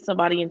 lead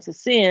somebody into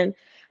sin.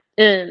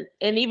 And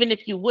even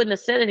if you wouldn't have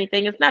said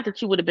anything, it's not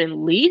that you would have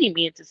been leading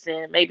me into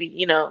sin.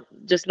 Maybe,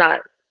 just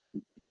not,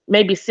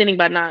 maybe sinning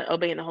by not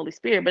obeying the Holy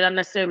Spirit, but not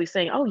necessarily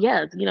saying, oh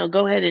yeah,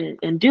 go ahead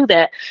and do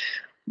that.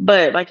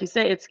 But like you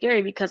say, it's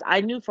scary because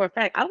I knew for a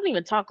fact I don't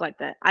even talk like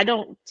that. I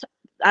don't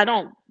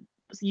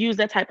use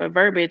that type of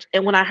verbiage.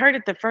 And when I heard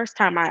it the first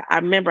time, I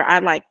remember I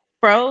like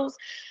froze.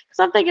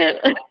 So I'm thinking,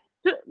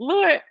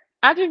 Lord,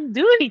 I didn't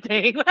do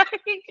anything.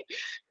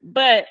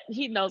 But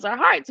He knows our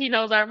hearts. He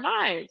knows our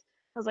minds.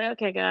 I was like,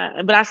 okay,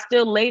 God. But I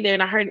still lay there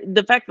and I heard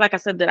the fact, like I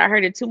said, that I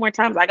heard it 2 more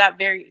times. I got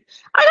scared.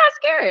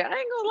 I ain't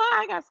gonna lie,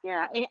 I got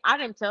scared. I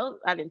didn't tell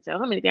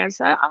him anything. I just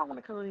said, I don't want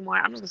to come anymore.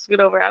 I'm just gonna scoot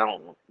over. I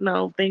don't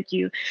know. Thank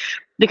you.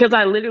 Because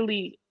I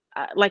literally,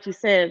 like you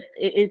said,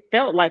 it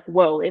felt like,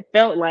 whoa. It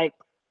felt like,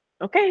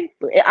 okay,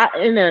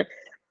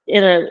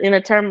 in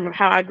a term of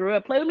how I grew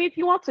up, play with me if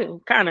you want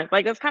to, kind of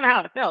like that's kind of how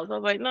it felt. So I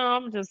was like, no,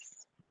 I'm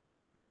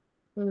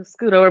gonna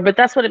scoot over. But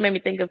that's what it made me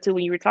think of too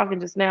when you were talking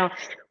just now,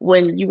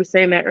 when you were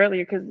saying that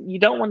earlier, because you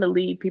don't want to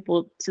lead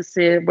people to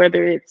sin,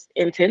 whether it's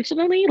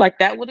intentionally, like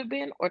that would have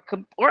been,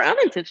 or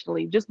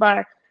unintentionally, just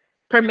by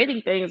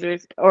permitting things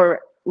or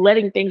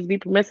letting things be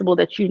permissible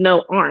that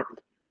aren't.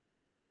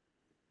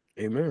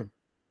 Amen.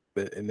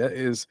 And that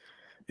is,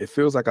 it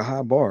feels like a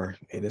high bar,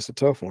 and it's a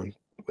tough one,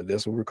 but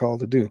that's what we're called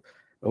to do.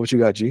 What you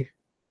got, G?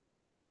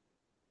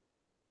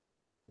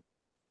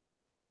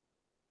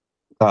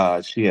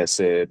 She has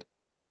said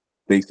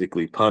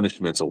basically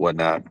punishments or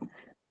whatnot.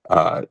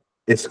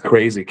 It's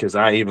crazy because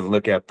I even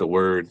look at the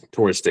word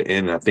towards the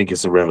end. And I think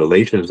it's in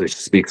Revelations that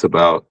speaks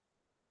about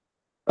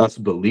us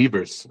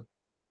believers.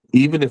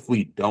 Even if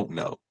we don't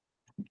know,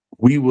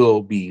 we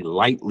will be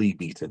lightly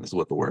beaten, is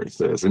what the word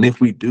says. And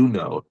if we do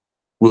know,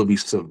 we'll be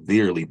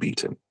severely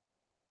beaten.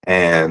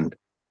 And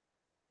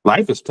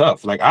life is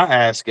tough. Like, I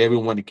ask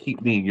everyone to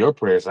keep me in your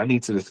prayers. I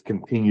need to just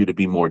continue to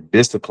be more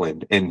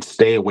disciplined and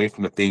stay away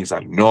from the things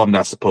I know I'm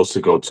not supposed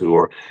to go to,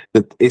 or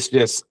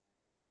it's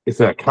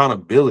an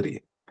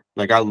accountability.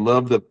 Like, I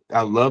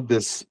love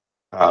this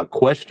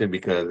question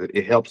because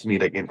it helps me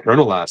like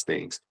internalize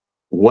things.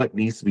 What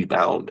needs to be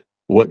bound?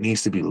 What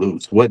needs to be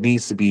loose? What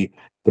needs to be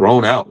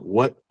thrown out?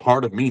 What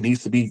part of me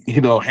needs to be,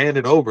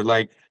 handed over?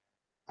 Like,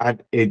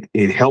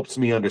 it helps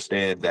me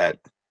understand that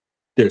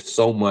there's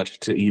so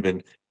much to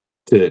even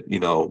to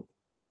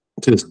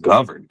to just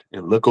govern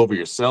and look over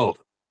yourself,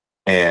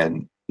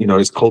 and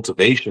this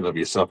cultivation of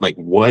yourself, like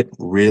what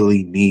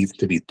really needs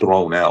to be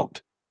thrown out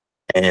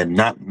and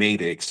not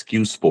made an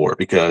excuse for,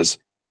 because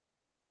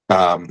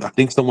I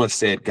think someone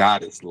said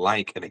God is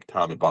like an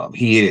atomic bomb.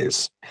 He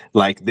is.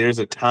 Like, there's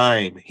a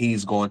time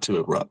he's going to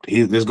erupt.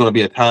 There's going to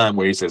be a time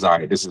where he says, all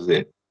right, this is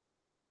it.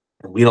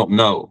 And we don't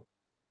know.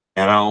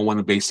 And I don't want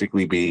to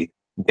basically be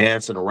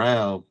dancing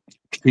around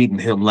treating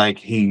him like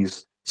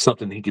he's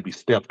something he could be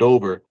stepped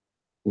over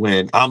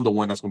when I'm the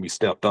one that's going to be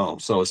stepped on.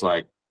 So it's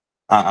like,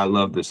 I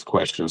love this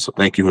question. So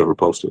thank you, whoever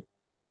posted.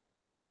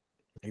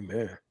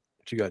 Amen.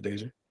 What you got,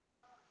 Deja?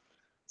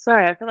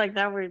 Sorry, I feel like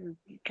now we're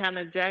kind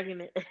of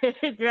dragging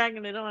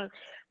it on.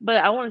 But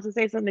I wanted to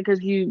say something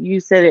because you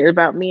said it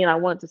about me, and I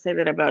wanted to say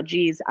that about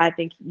G's. I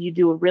think you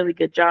do a really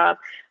good job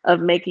of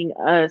making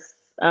us.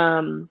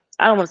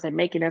 I don't want to say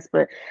making us,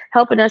 but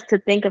helping us to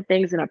think of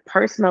things in a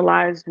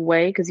personalized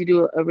way. Because you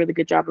do a really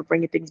good job of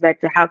bringing things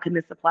back to how can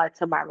this apply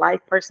to my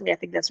life personally. I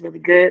think that's really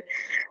good.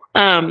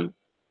 And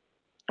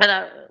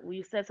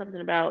we said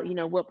something about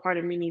what part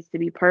of me needs to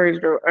be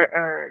purged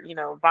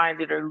or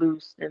binded or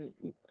loosed, and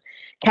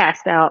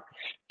cast out.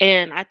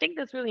 And I think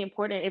that's really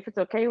important. If it's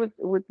okay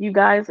with you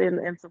guys,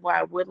 and so why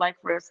I would like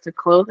for us to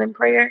close in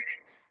prayer.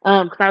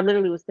 Because I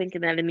literally was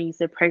thinking that, and then you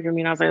said pray for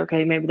me, and I was like,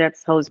 okay, maybe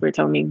that's Holy Spirit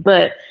telling me.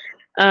 But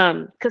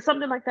because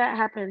something like that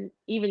happened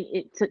even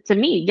to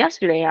me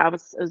yesterday. I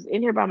was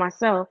in here by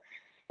myself,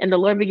 and the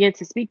Lord began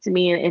to speak to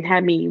me, and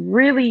had me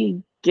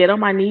really get on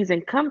my knees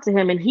and come to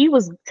Him, and He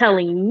was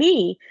telling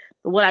me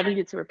what I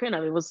needed to repent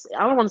of. It was,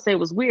 I don't want to say it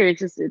was weird. It's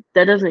just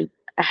that doesn't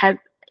have,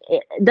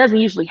 it doesn't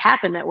usually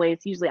happen that way.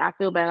 It's usually I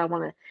feel bad, I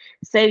want to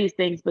say these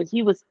things, but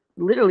He was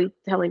literally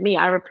telling me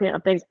I repent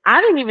of things I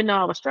didn't even know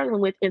I was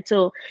struggling with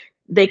until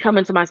they come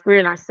into my spirit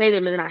and I say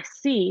them, and then I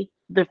see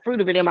the fruit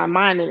of it in my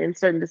mind, and in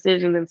certain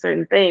decisions and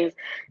certain things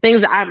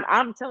that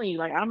I'm telling you,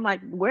 like, I'm like,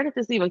 where did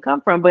this even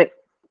come from? But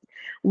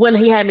when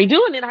He had me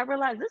doing it, I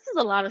realized this is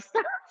a lot of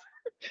stuff.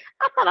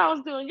 I thought I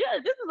was doing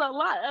good. This is a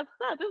lot of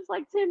stuff. This is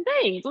like 10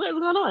 things. What is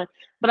going on?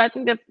 But I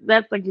think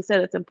that's like you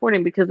said, it's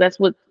important, because that's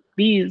what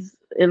these,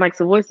 and like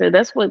Savoy said,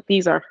 that's what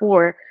these are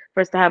for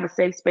us to have a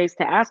safe space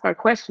to ask our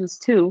questions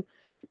too.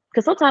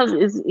 Because sometimes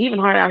it's even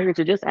hard out here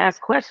to just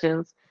ask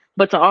questions,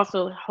 but to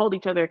also hold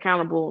each other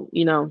accountable,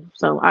 you know.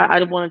 So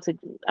I wanted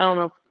to, I don't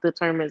know if the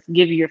term is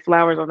give you your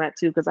flowers on that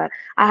too, because I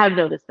have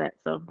noticed that.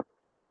 So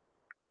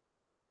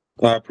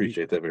I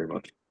appreciate that very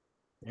much.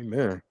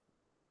 Amen.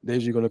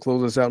 Deja, you gonna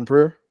close us out in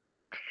prayer?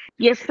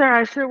 yes, sir,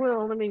 I sure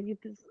will. Let me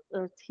get this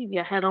TV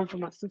I had on for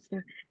my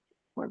sister.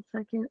 1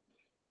 second.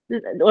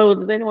 Does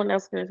anyone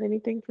else gonna say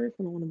anything first?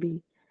 I don't want to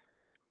be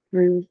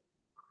rude.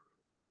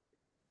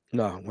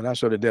 No, when I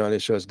shut it down,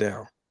 it shuts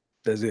down.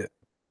 That's it.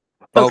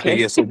 Okay,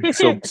 Okay. yeah.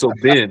 So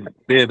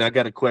Ben, I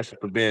got a question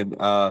for Ben.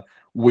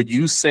 Were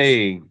you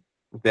saying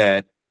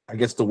that I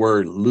guess the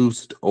word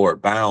loosed or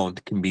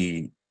bound can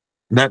be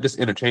not just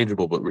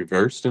interchangeable but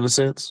reversed in a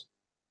sense?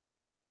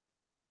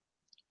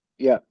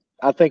 Yeah,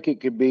 I think it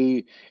could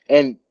be,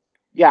 and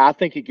yeah, I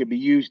think it could be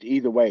used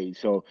either way.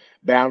 So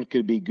bound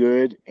could be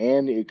good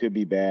and it could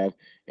be bad,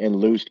 and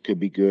loosed could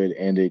be good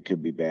and it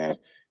could be bad.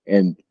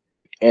 And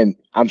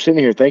I'm sitting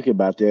here thinking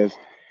about this,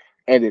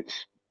 and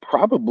it's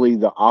probably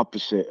the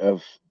opposite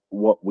of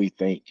what we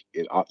think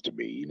it ought to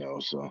be, you know.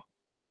 So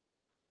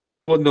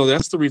Well, no,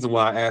 that's the reason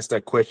why I asked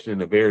that question in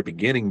the very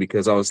beginning,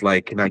 because I was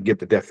like, can I get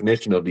the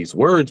definition of these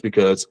words?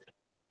 Because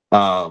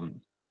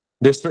um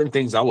there's certain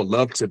things I would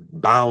love to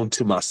bound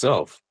to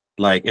myself.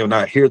 Like, and when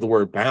I hear the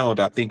word bound,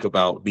 I think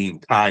about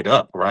being tied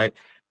up, right?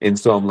 And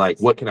so I'm like,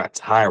 what can I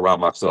tie around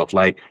myself?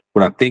 Like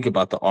when I think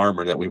about the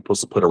armor that we're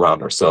supposed to put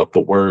around ourselves, the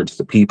words,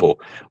 the people,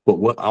 but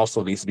what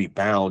also needs to be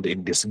bound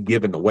and just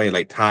given away,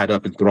 like tied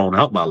up and thrown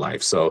out my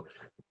life. So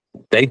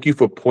thank you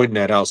for pointing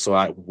that out, so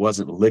I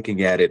wasn't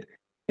looking at it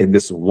in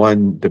this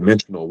one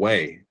dimensional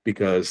way,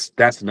 because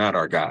that's not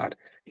our God.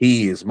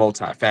 He is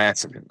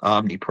multifaceted,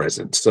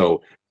 omnipresent.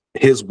 So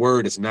his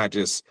word is not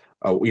just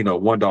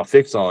one dog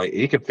fix all.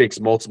 It can fix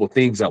multiple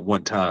things at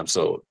one time.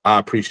 So I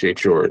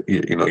appreciate your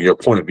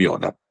point of view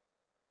on that.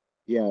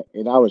 yeah,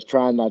 and I was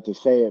trying not to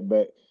say it,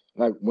 but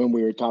like when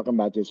we were talking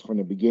about this from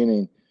the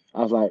beginning,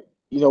 I was like,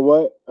 you know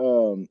what?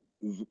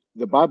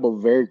 The Bible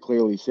very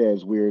clearly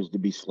says we're to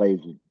be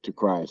slaves to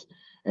Christ,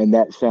 and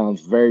that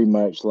sounds very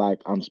much like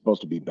I'm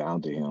supposed to be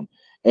bound to Him.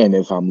 And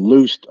if I'm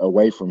loosed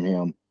away from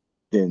Him,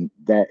 then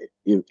that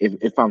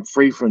if I'm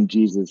free from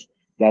Jesus,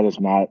 that is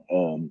not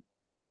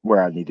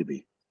where I need to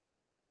be.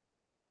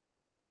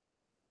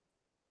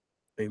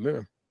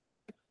 Amen.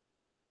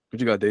 What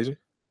you got, Deja?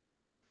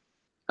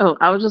 Oh,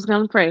 I was just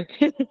gonna pray.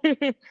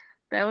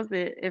 That was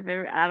it.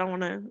 I don't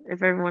want to.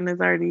 If everyone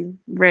is already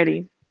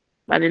ready,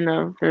 I didn't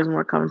know if there's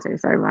more commentary.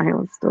 Sorry, my hand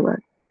was still up.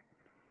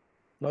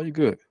 No, you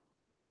good.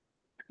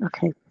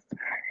 Okay.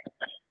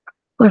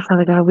 Lord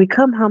Father God, we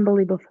come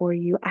humbly before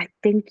you. I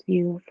thank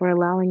you for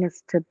allowing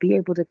us to be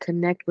able to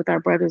connect with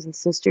our brothers and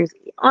sisters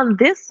on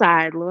this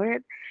side,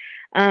 Lord,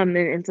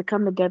 and to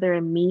come together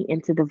and meet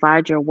and to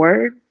divide your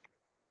word.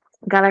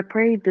 God, I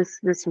pray this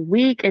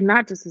week, and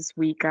not just this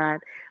week,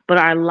 God, but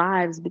our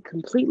lives be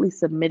completely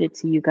submitted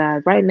to you,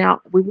 God. Right now,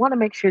 we want to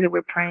make sure that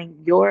we're praying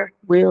your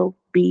will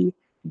be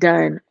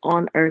done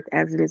on earth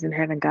as it is in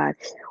heaven, God.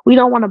 We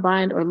don't want to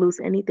bind or loose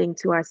anything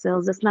to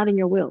ourselves that's not in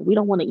your will. We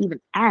don't want to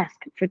even ask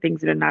for things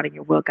that are not in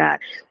your will, God.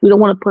 We don't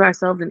want to put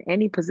ourselves in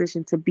any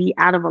position to be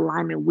out of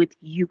alignment with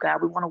you,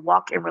 God. We want to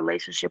walk in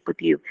relationship with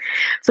you.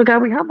 So,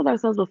 God, we humble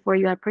ourselves before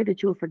you. I pray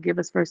that you will forgive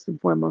us first and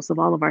foremost of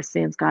all of our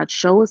sins, God.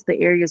 Show us the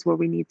areas where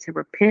we need to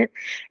repent,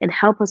 and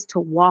help us to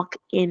walk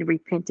in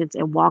repentance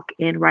and walk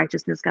in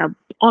righteousness, God.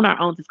 On our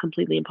own, it's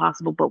completely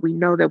impossible, but we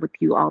know that with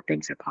you, all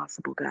things are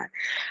possible, God.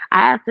 I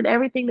ask that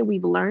everything that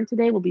we've learned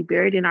today will be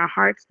buried in our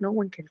hearts. No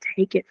one can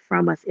take it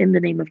from us in the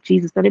name of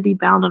Jesus. Let it be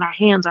bound on our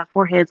hands, our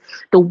foreheads,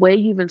 the way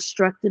you've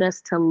instructed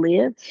us to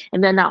live.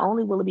 And then not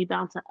only will it be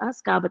bound to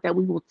us, God, but that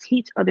we will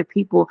teach other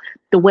people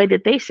the way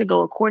that they should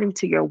go according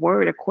to your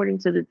word, according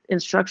to the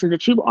instructions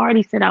that you've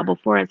already set out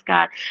before us,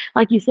 God.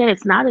 Like you said,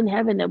 it's not in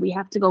heaven that we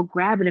have to go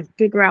grab it and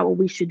figure out what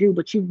we should do,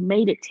 but you've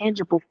made it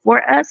tangible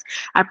for us.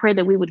 I pray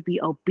that we would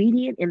be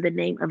obedient in the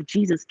name of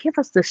Jesus. Give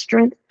us the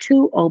strength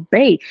to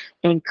obey.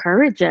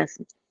 Encourage us.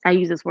 I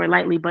use this word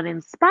lightly, but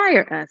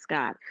inspire us,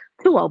 God,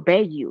 to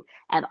obey you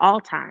at all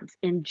times.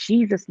 In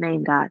Jesus'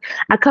 name, God.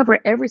 I cover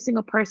every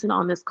single person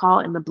on this call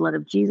in the blood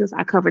of Jesus.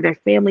 I cover their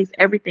families,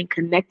 everything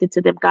connected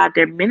to them, God,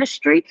 their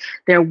ministry,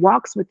 their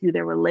walks with you,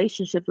 their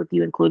relationships with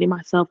you, including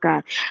myself,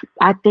 God.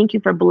 I thank you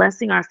for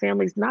blessing our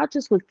families, not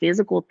just with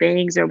physical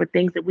things or with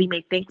things that we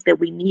may think that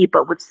we need,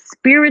 but with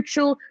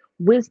spiritual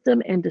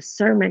wisdom and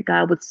discernment,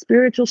 God, with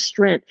spiritual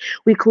strength.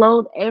 We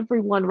clothe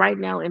everyone right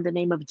now in the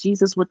name of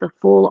Jesus with the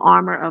full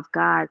armor of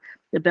God,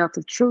 the belt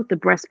of truth, the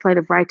breastplate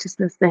of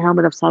righteousness, the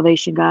helmet of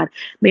salvation, God.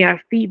 May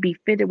our feet be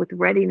fitted with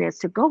readiness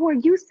to go where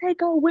you say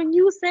go, when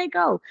you say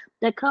go.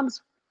 That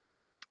comes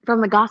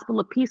from the gospel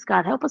of peace,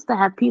 God. Help us to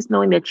have peace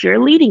knowing that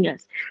you're leading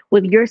us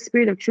with your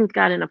spirit of truth,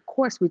 God. And of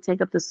course, we take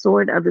up the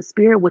sword of the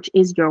spirit, which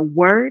is your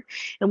word.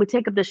 And we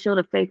take up the shield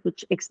of faith,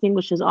 which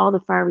extinguishes all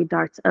the fiery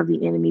darts of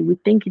the enemy. We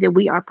thank you that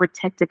we are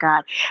protected,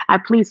 God. I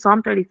plead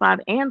Psalm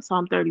 35 and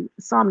Psalm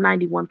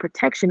 91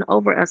 protection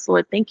over us,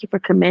 Lord. Thank you for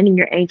commanding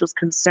your angels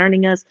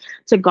concerning us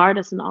to guard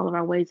us in all of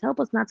our ways. Help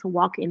us not to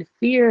walk in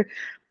fear,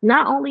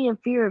 not only in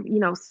fear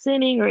of,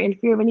 sinning or in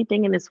fear of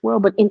anything in this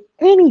world, but in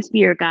any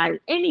fear, God,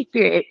 any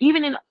fear,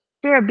 even in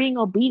fear of being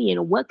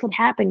obedient, what could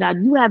happen,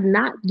 God. You have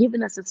not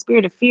given us a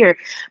spirit of fear,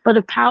 but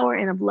of power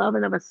and of love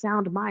and of a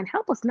sound mind.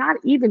 Help us not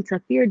even to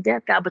fear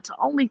death, God, but to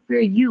only fear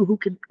you, who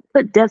can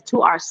put death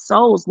to our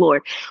souls,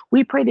 Lord.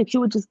 We pray that you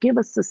would just give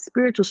us the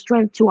spiritual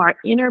strength to our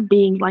inner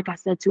being, like I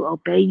said, to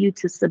obey you,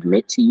 to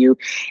submit to you,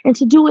 and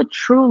to do it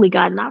truly,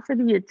 God, not for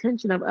the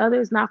attention of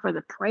others, not for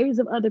the praise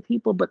of other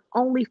people, but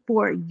only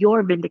for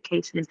your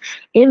vindication.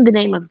 In the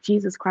name of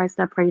Jesus Christ,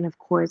 I pray. And of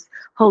course,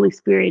 Holy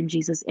Spirit and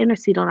Jesus,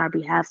 intercede on our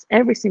behalf,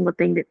 every single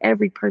thing that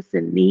every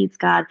person needs,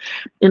 God,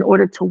 in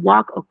order to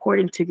walk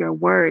according to your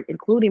word,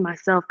 including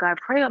myself. God,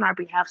 pray on our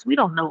behalf. We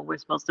don't know what we're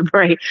supposed to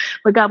pray,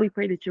 but God, we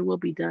pray that your will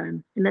be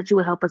done and that you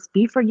will help us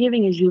be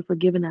forgiving as you have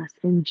forgiven us.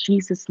 In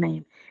Jesus'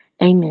 name,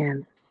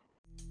 amen.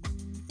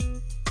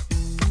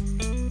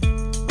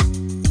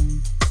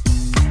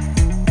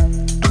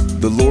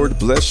 The Lord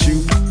bless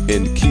you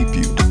and keep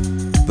you.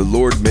 The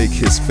Lord make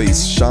his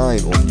face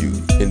shine on you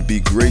and be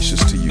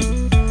gracious to you.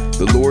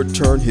 The Lord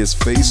turn his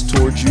face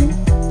toward you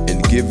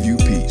and give you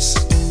peace.